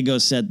a Lego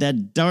set.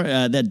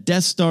 That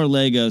Death Star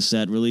Lego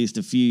set released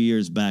a few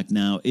years back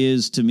now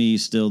is, to me,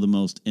 still the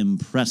most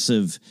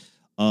impressive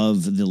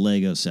of the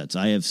Lego sets.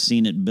 I have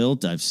seen it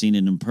built. I've seen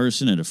it in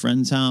person at a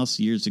friend's house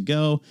years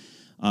ago.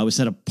 I was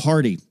at a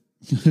party.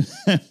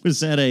 I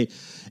was at a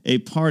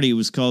party. It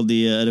was called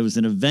it was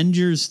an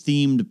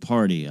Avengers-themed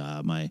party.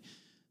 My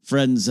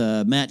friends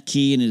Matt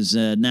Key and his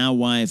now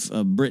wife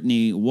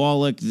Brittany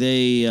Wallach.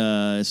 They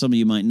some of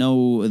you might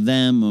know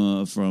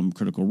them from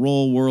Critical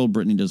Role World.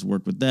 Brittany does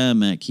work with them.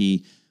 Matt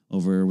Key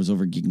was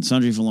over Geek and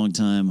Sundry for a long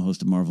time,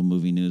 hosted Marvel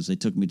Movie News. They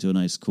took me to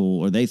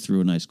they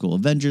threw a nice cool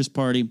Avengers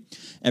party.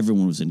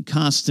 Everyone was in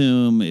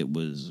costume. It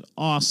was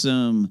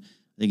awesome.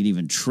 I think it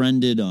even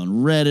trended on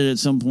Reddit at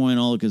some point,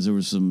 all because there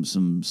was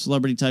some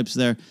celebrity types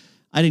there.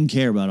 I didn't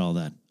care about all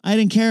that.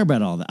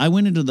 I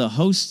went into the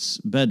host's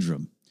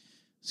bedroom.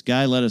 This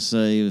guy let us,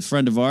 a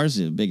friend of ours,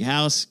 a big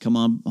house, come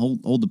on,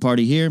 hold the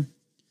party here.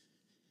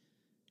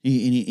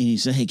 He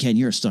said, hey, Ken,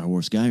 you're a Star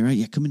Wars guy, right?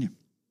 Yeah, come in here.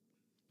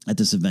 At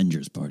this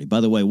Avengers party.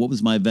 By the way, what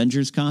was my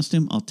Avengers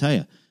costume? I'll tell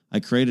you.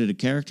 I created a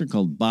character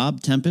called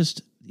Bob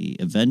Tempest, the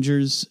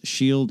Avengers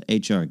Shield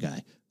HR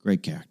guy.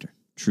 Great character.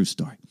 True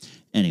story.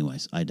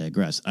 Anyways, I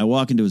digress. I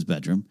walk into his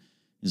bedroom.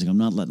 He's like, I'm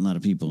not letting a lot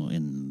of people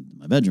in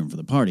my bedroom for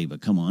the party,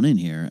 but come on in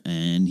here.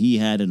 And he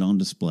had it on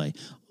display.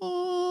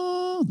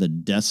 Oh, the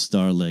Death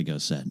Star Lego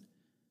set.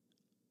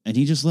 And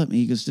he just let me.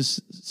 He goes,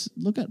 just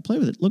look at it, play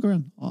with it. Look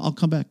around. I'll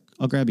come back.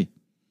 I'll grab you.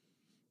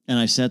 And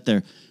I sat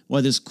there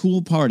while this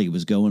cool party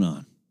was going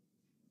on.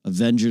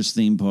 Avengers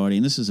themed party.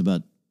 And this is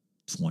about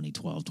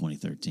 2012,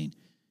 2013.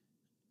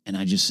 And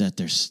I just sat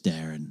there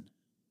staring.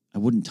 I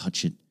wouldn't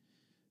touch it.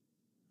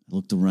 I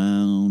looked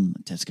around.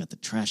 It's got the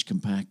trash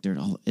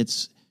compactor.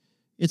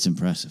 It's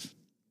impressive.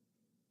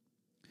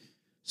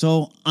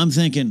 So I'm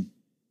thinking,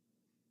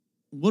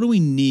 what do we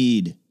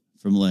need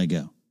from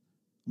Lego?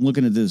 I'm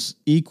looking at this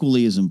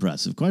equally as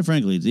impressive. Quite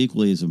frankly, it's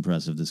equally as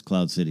impressive, this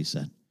Cloud City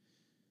set.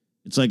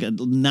 It's like a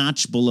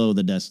notch below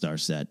the Death Star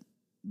set,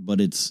 but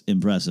it's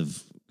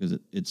impressive because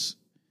it's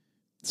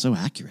so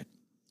accurate.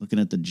 Looking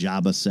at the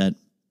Jabba set,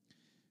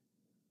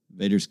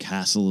 Vader's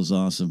castle is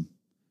awesome.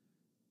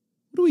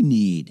 What do we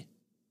need?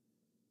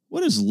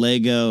 What has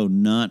Lego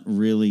not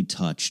really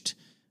touched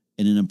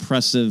in an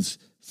impressive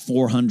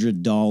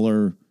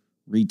 $400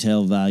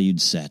 retail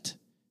valued set?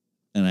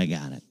 And I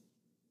got it.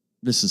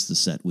 This is the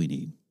set we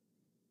need.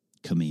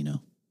 Kamino,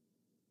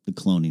 the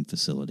cloning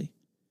facility.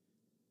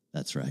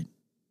 That's right.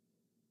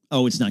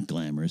 Oh, it's not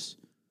glamorous.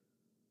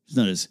 It's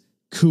not as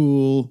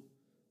cool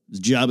as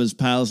Jabba's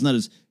palace. It's not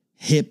as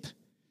hip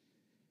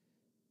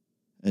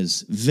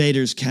as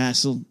Vader's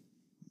castle.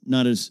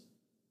 Not as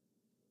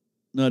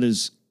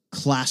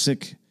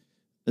classic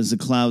as the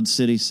Cloud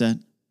City set.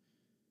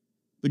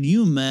 But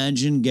you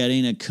imagine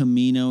getting a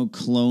Kamino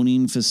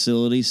cloning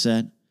facility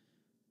set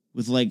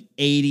with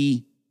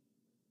 80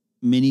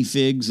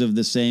 minifigs of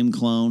the same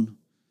clone?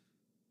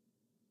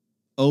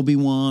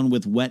 Obi-Wan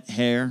with wet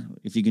hair,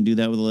 if you can do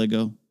that with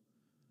Lego.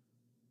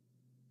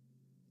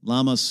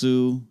 Lama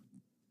Su,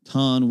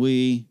 Tan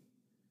Wee,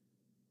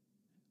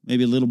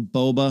 maybe a little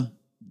Boba,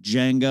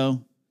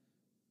 Jango.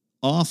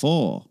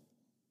 Awful.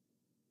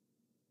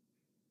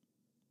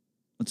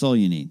 That's all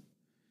you need.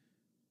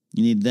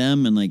 You need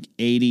them and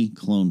 80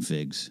 clone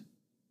figs.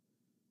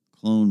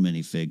 Clone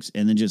minifigs.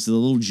 And then just the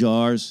little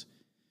jars.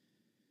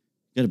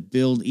 You got to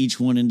build each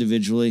one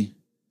individually.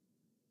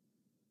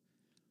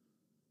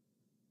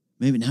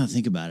 maybe now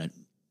think about it.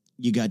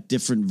 You got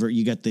different.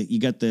 You got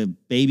the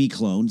baby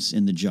clones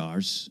in the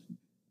jars,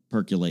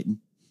 percolating.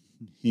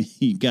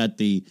 You got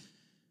the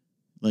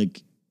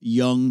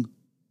young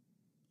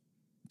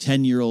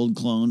 10-year-old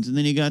clones, and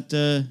then you got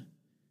the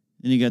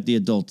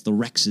adults, the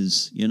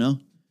Rexes.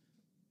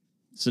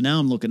 So now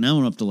I'm up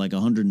to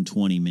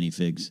 120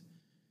 minifigs.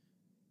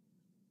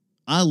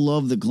 I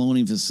love the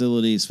cloning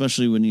facility,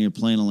 especially when you're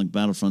playing on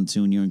Battlefront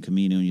 2 and you're in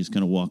Camino and you just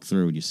kind of walk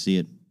through and you see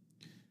it.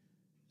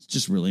 It's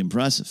just really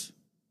impressive.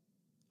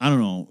 I don't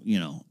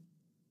know,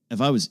 if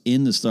I was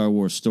in the Star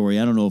Wars story,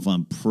 I don't know if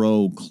I'm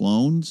pro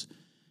clones.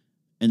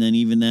 And then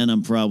even then,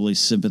 I'm probably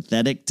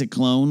sympathetic to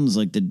clones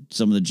like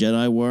some of the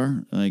Jedi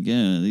were.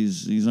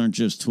 These aren't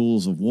just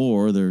tools of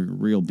war. They're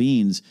real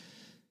beings.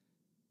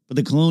 But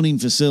the cloning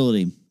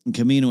facility and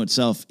Camino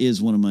itself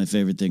is one of my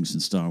favorite things in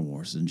Star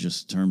Wars, in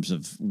just terms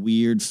of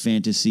weird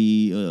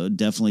fantasy,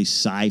 definitely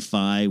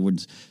sci-fi, when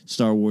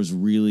Star Wars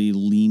really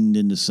leaned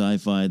into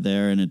sci-fi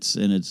there, and it's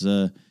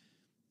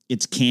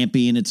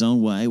campy in its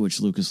own way, which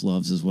Lucas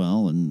loves as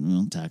well,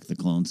 and Attack of the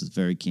Clones is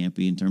very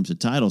campy in terms of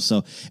title, so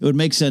it would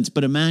make sense.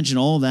 But imagine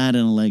all that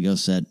in a Lego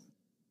set.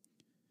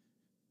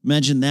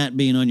 Imagine that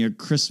being on your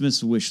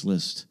Christmas wish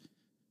list.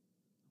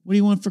 What do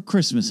you want for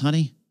Christmas,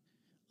 honey?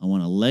 I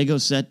want a Lego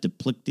set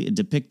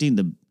depicting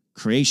the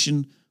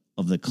creation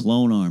of the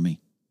clone army.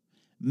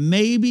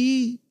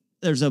 Maybe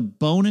there's a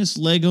bonus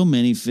Lego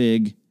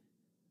minifig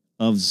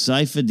of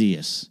Sifo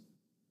Dyas,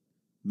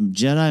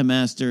 Jedi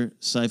Master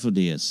Sifo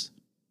Dyas.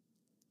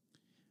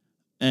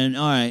 And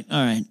all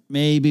right,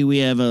 maybe we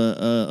have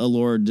a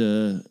Lord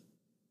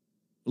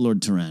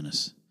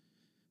Tyrannus,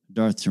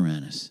 Darth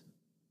Tyrannus,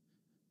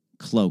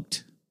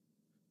 cloaked,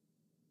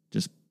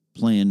 just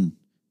playing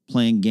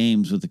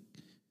games with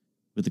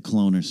the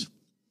cloners.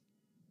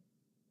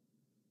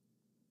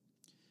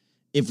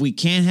 If we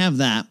can't have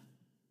that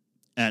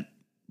at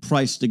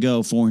price to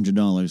go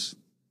 $400,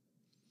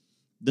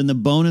 then the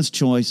bonus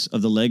choice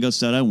of the Lego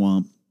set I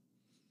want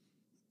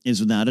is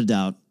without a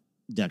doubt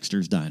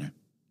Dexter's Diner.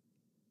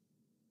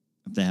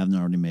 If they haven't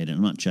already made it,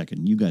 I'm not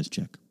checking. You guys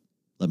check.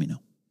 Let me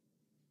know.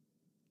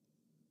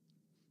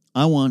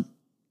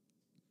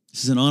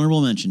 This is an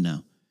honorable mention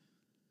now.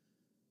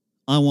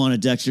 I want a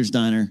Dexter's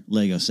Diner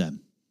Lego set.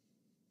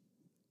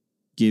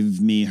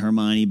 Give me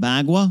Hermione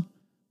Bagua,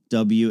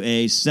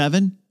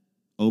 WA7,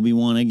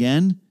 Obi-Wan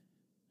again,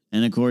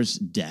 and of course,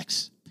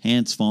 Dex,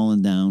 pants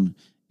falling down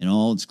in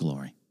all its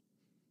glory.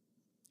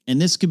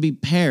 And this could be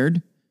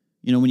paired,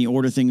 when you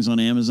order things on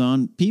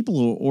Amazon, people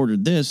who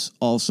ordered this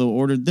also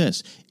ordered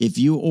this. If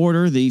you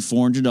order the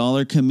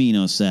 $400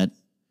 Camino set,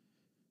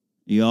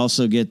 you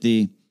also get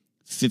the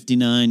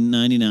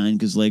 $59.99,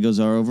 because Legos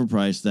are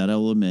overpriced, that I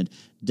will admit,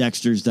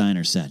 Dexter's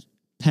Diner set.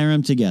 Pair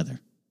them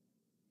together.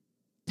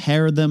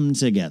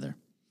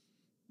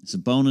 It's a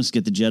bonus.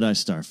 Get the Jedi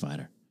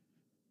Starfighter.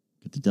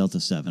 Get the Delta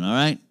 7. All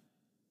right?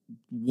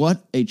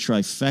 What a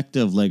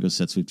trifecta of Lego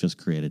sets we've just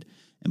created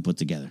and put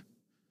together.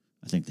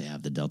 I think they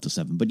have the Delta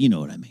 7, but you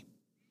know what I mean.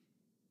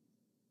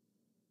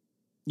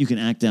 You can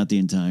act out the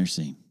entire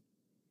scene.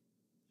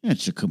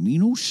 That's a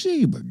Camino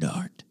saber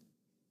dart.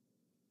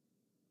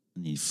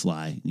 And you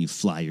fly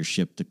your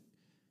ship to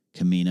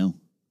Camino.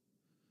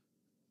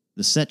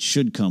 The set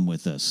should come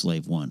with a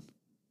Slave One.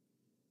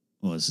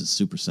 Well, it's a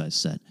supersized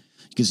set.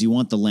 Because you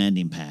want the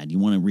landing pad. You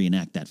want to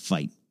reenact that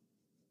fight.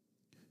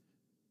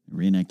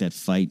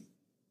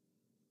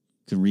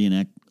 Could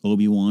reenact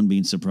Obi-Wan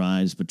being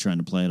surprised but trying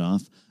to play it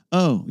off.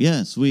 Oh,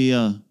 yes, he's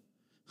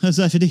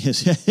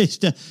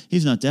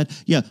not dead.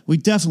 Yeah, we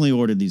definitely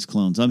ordered these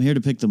clones. I'm here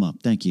to pick them up.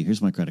 Thank you.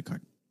 Here's my credit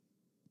card.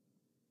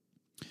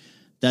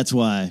 That's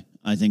why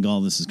I think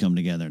all this has come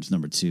together. It's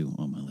number 2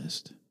 on my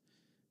list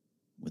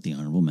with the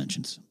honorable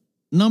mentions.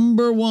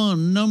 Number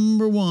one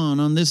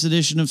on this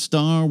edition of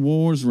Star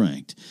Wars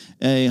Ranked.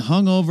 A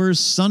hungover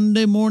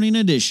Sunday morning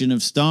edition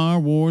of Star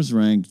Wars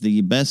Ranked.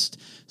 The best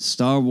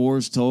Star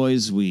Wars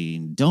toys we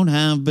don't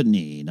have but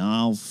need.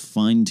 I'll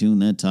fine-tune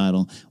that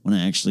title when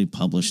I actually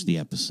publish the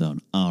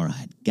episode. All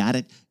right, got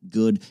it?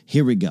 Good.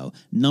 Here we go.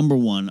 Number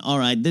 1. All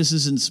right, this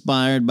is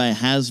inspired by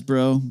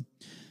Hasbro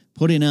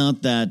putting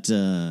out that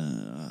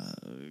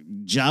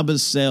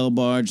Jabba's sail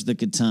barge, the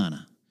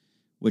Katana,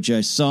 which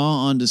I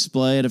saw on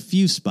display at a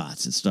few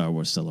spots at Star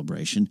Wars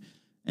Celebration.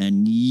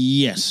 And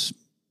yes,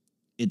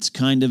 it's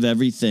kind of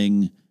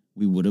everything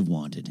we would have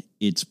wanted.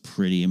 It's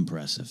pretty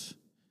impressive.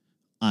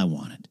 I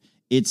want it.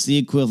 It's the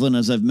equivalent,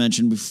 as I've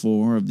mentioned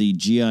before, of the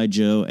G.I.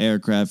 Joe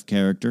aircraft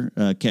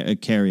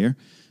carrier,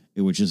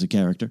 which is a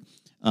character.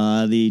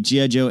 The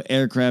G.I. Joe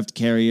aircraft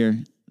carrier,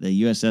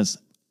 the USS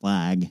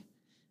Flagg,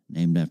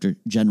 named after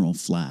General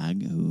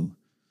Flagg, who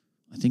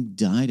I think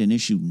died in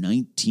issue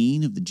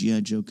 19 of the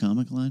G.I. Joe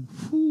comic line.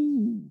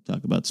 Whew,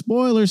 talk about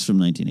spoilers from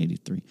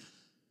 1983.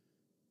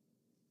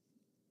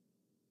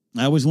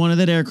 I always wanted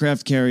that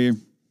aircraft carrier.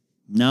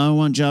 Now I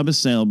want Jabba's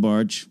sail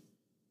barge.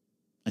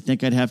 I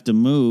think I'd have to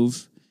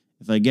move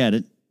if I get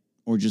it,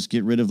 or just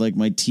get rid of like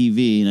my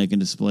TV and I can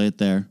display it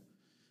there.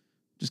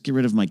 Just get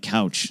rid of my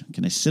couch.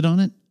 Can I sit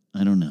on it?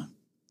 I don't know.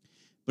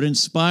 But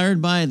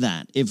inspired by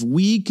that, if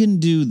we can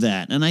do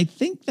that, and I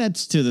think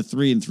that's to the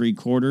 3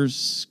 3/4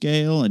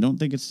 scale. I don't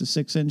think it's the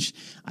 6-inch.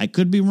 I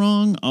could be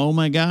wrong. Oh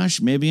my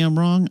gosh, maybe I'm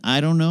wrong.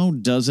 I don't know.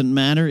 Doesn't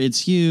matter.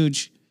 It's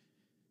huge.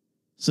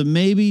 So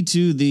maybe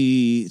to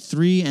the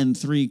 3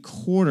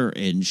 3/4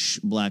 inch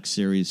Black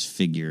Series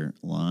figure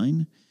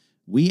line,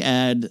 we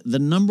add the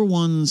number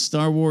one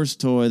Star Wars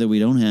toy that we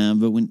don't have,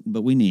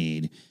 but we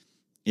need,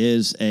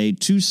 is a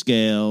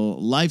 2-scale,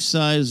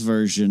 life-size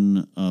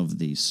version of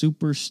the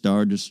Super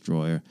Star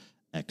Destroyer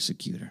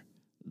Executor.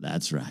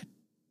 That's right.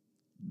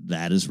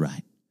 That is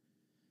right.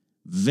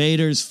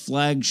 Vader's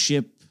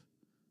flagship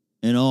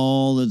in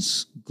all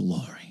its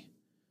glory.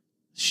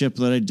 Ship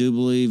that I do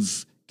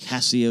believe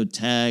Cassio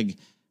Tag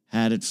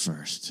had it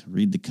first.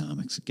 Read the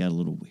comics. It got a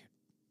little weird.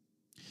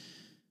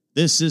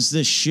 This is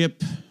the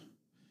ship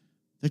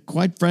that,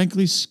 quite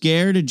frankly,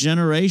 scared a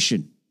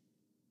generation.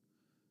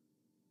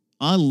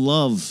 I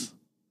love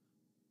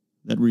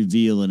that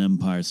reveal in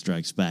Empire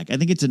Strikes Back. I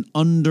think it's an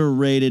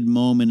underrated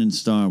moment in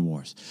Star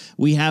Wars.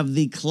 We have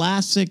the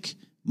classic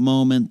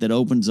moment that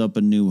opens up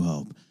A New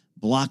Hope.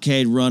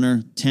 Blockade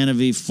runner, 10 of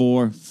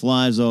E4,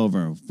 flies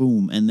over,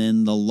 boom, and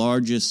then the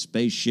largest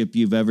spaceship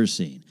you've ever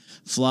seen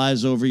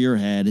flies over your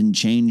head and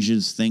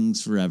changes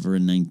things forever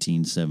in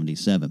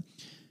 1977.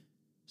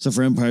 So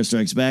for Empire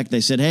Strikes Back,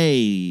 they said,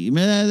 hey,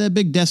 that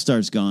big Death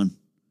Star's gone.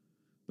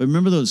 But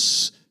remember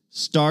those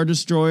Star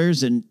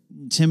Destroyers that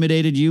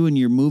intimidated you in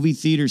your movie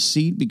theater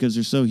seat because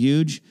they're so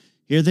huge?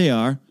 Here they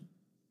are.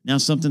 Now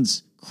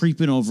something's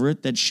creeping over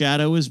it. That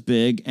shadow is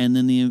big, and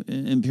then the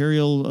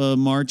Imperial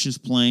March is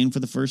playing for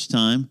the first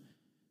time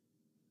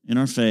in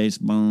our face.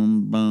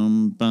 Bum,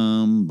 bum,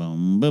 bum,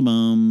 bum, bum,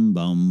 bum,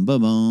 bum,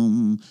 bum,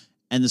 bum.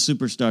 And the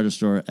Super Star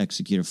Destroyer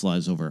Executor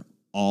flies over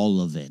all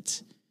of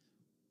it.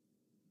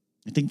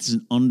 I think this is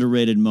an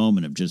underrated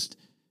moment of just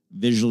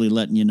visually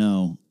letting you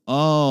know,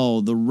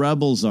 oh, the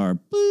rebels are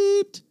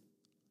beeped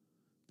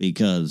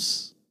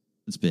because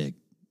it's big.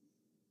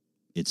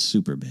 It's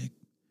super big,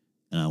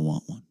 and I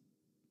want one.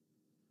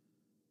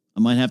 I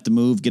might have to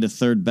move, get a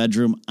third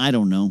bedroom. I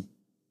don't know.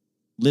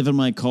 Live in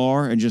my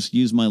car and just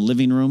use my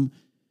living room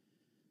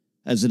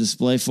as a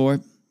display for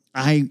it.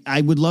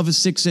 I would love a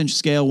 6-inch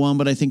scale one,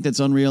 but I think that's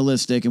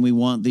unrealistic, and we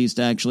want these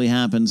to actually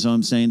happen. So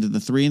I'm saying to the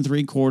 3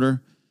 3/4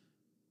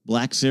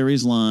 Black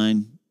Series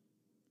line,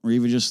 or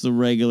even just the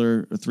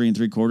regular 3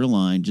 3/4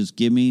 line, just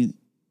give me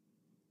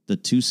the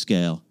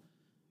 2-scale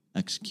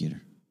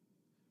Executor.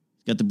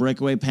 Got the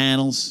breakaway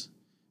panels,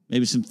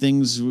 maybe some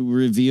things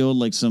revealed,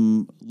 like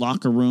some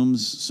locker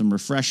rooms, some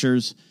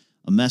refreshers,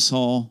 a mess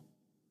hall,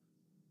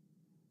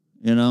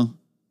 you know,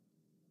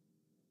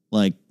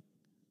 like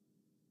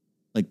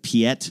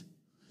Piet's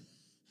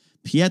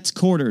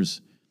quarters.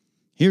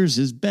 Here's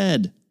his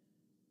bed.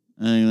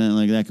 I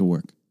think that could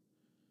work.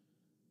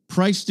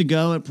 Price to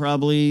go at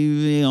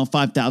probably,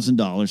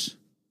 $5,000.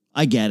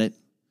 I get it.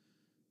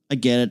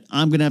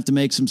 I'm going to have to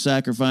make some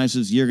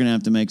sacrifices. You're going to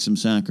have to make some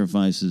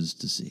sacrifices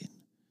to see it,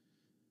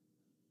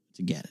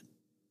 to get it.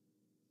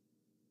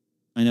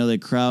 I know they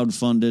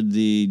crowdfunded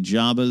the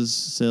Jabba's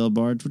Sail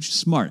Barge, which is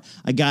smart.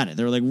 I got it.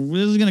 They were like,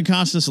 this is going to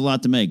cost us a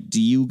lot to make. Do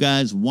you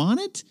guys want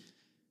it?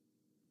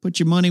 Put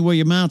your money where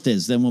your mouth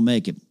is, then we'll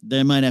make it.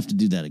 They might have to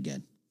do that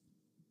again.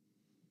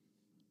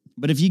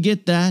 But if you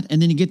get that, and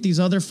then you get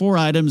these other 4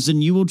 items,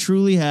 then you will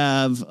truly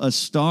have a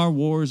Star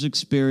Wars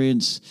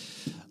experience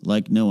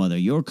like no other.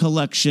 Your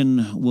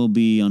collection will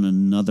be on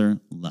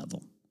another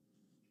level.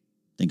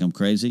 Think I'm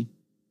crazy?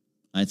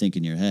 I think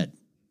in your head,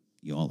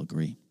 you all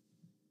agree.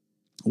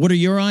 What are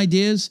your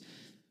ideas?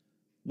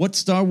 What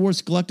Star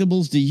Wars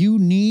collectibles do you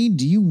need?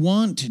 Do you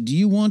want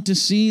to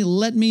see?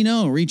 Let me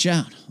know. Reach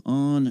out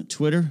on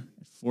Twitter,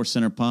 Force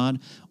Center Pod,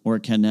 or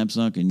at Ken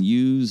Napzok, and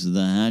use the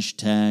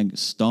hashtag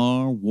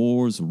Star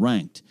Wars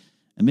Ranked.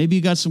 And maybe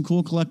you got some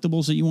cool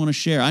collectibles that you want to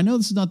share. I know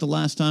this is not the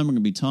last time we're going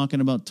to be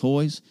talking about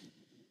toys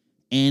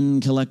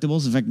and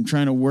collectibles. In fact, I'm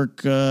trying to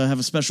have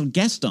a special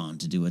guest on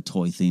to do a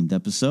toy-themed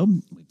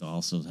episode. We've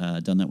also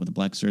done that with the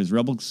Black Series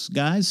Rebels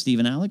guys, Steve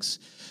and Alex.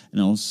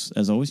 And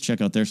as always, check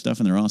out their stuff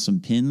and their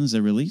awesome pins they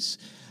release.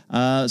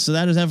 So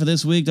that is that for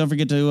this week. Don't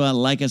forget to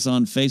like us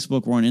on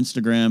Facebook. We're on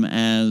Instagram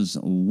as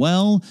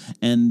well.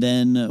 And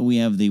then we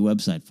have the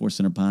website,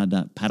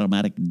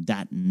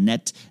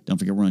 forcecenterpod.podomatic.net. Don't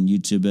forget we're on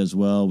YouTube as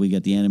well. We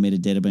got the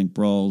animated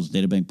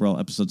Databank Brawl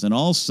episodes. And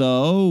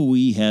also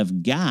we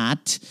have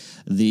got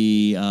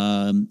the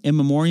In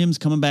Memoriams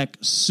coming back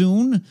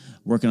soon.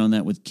 Working on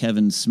that with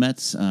Kevin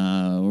Smets.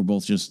 We're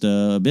both just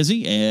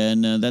busy,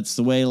 and that's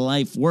the way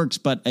life works.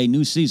 But a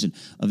new season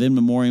of In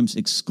Memoriams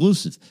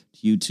exclusive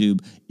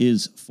YouTube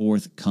is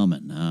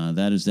forthcoming.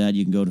 That is that.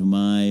 You can go to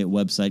my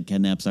website,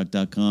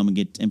 kennapzok.com, and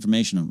get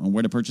information on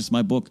where to purchase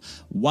my book,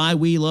 Why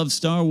We Love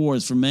Star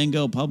Wars, from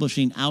Mango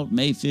Publishing, out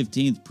May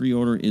 15th.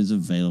 Pre-order is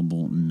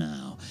available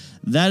now.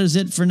 That is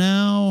it for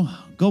now.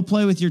 Go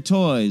play with your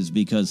toys,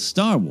 because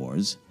Star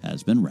Wars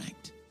has been ranked.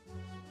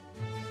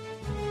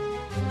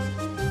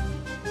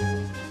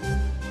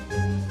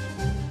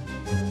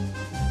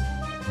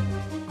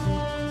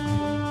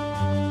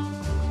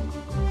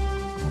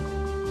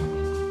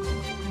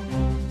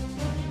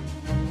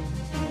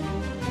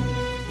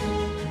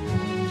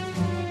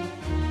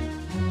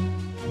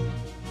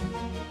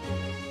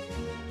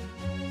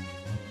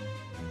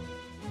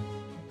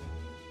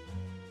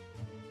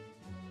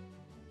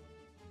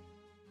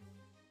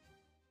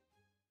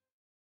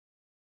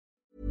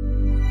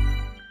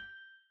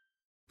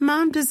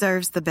 Mom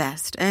deserves the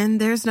best,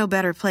 and there's no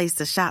better place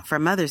to shop for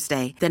Mother's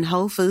Day than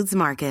Whole Foods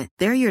Market.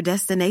 They're your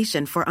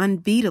destination for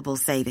unbeatable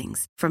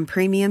savings, from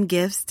premium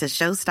gifts to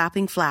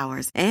show-stopping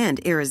flowers and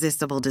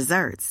irresistible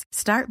desserts.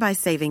 Start by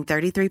saving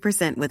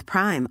 33% with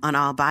Prime on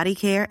all body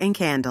care and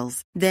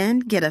candles. Then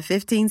get a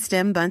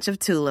 15-stem bunch of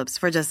tulips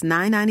for just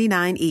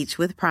 $9.99 each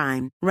with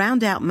Prime.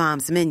 Round out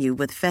Mom's menu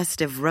with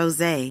festive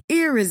rosé,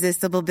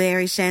 irresistible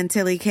berry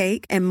chantilly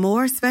cake, and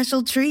more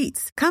special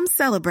treats. Come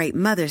celebrate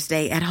Mother's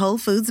Day at Whole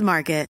Foods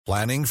Market.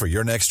 Planning for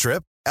your next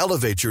trip?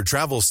 Elevate your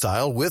travel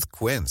style with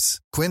Quince.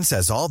 Quince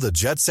has all the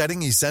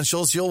jet-setting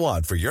essentials you'll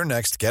want for your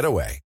next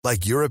getaway,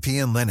 like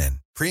European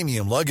linen,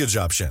 premium luggage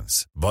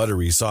options,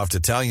 buttery soft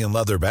Italian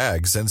leather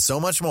bags, and so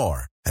much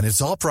more. And it's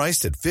all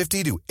priced at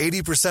 50 to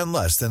 80%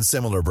 less than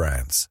similar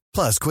brands.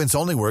 Plus, Quince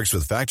only works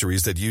with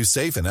factories that use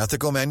safe and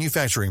ethical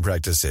manufacturing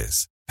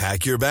practices.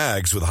 Pack your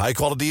bags with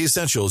high-quality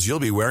essentials you'll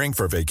be wearing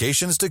for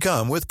vacations to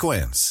come with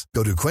Quince.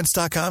 Go to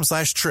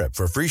quince.com/trip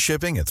for free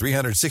shipping and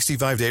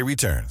 365-day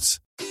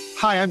returns.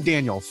 Hi, I'm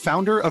Daniel,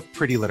 founder of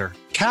Pretty Litter.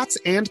 Cats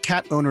and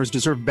cat owners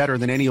deserve better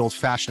than any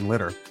old-fashioned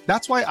litter.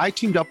 That's why I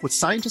teamed up with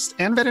scientists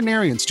and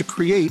veterinarians to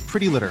create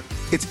Pretty Litter.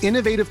 Its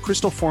innovative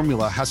crystal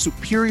formula has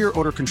superior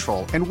odor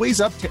control and weighs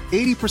up to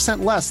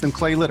 80% less than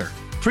clay litter.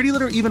 Pretty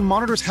Litter even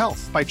monitors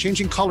health by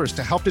changing colors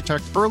to help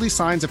detect early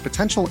signs of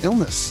potential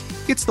illness.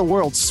 It's the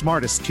world's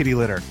smartest kitty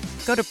litter.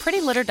 Go to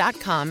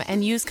prettylitter.com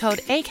and use code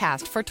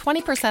ACAST for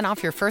 20%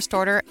 off your first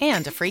order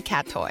and a free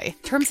cat toy.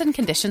 Terms and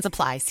conditions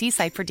apply. See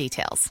site for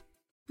details.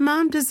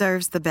 Mom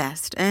deserves the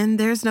best, and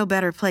there's no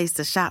better place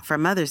to shop for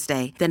Mother's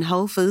Day than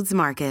Whole Foods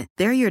Market.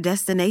 They're your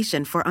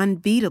destination for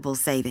unbeatable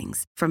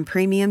savings, from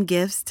premium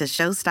gifts to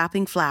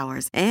show-stopping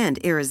flowers and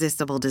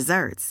irresistible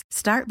desserts.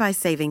 Start by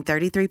saving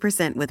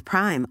 33% with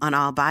Prime on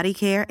all body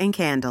care and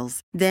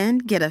candles. Then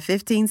get a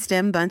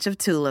 15-stem bunch of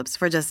tulips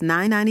for just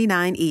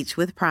 $9.99 each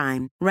with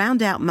Prime.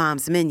 Round out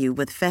Mom's menu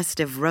with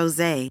festive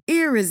rosé,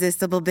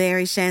 irresistible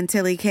berry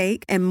chantilly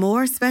cake, and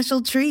more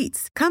special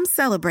treats. Come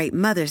celebrate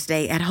Mother's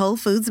Day at Whole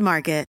Foods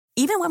Market.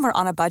 Even when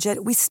we're on a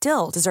budget, we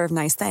still deserve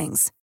nice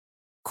things.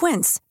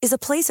 Quince is a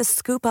place to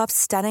scoop up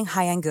stunning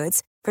high-end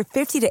goods for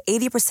 50 to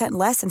 80%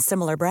 less than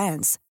similar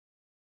brands.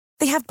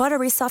 They have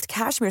buttery soft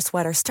cashmere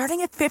sweaters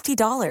starting at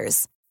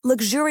 $50,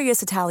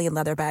 luxurious Italian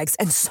leather bags,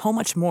 and so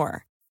much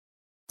more.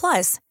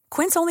 Plus,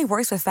 Quince only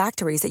works with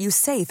factories that use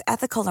safe,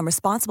 ethical, and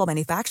responsible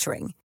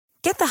manufacturing.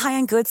 Get the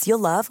high-end goods you'll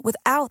love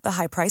without the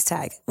high price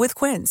tag with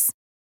Quince.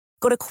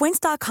 Go to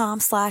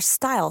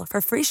quince.com/style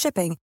for free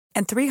shipping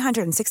and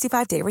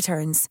 365-day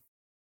returns.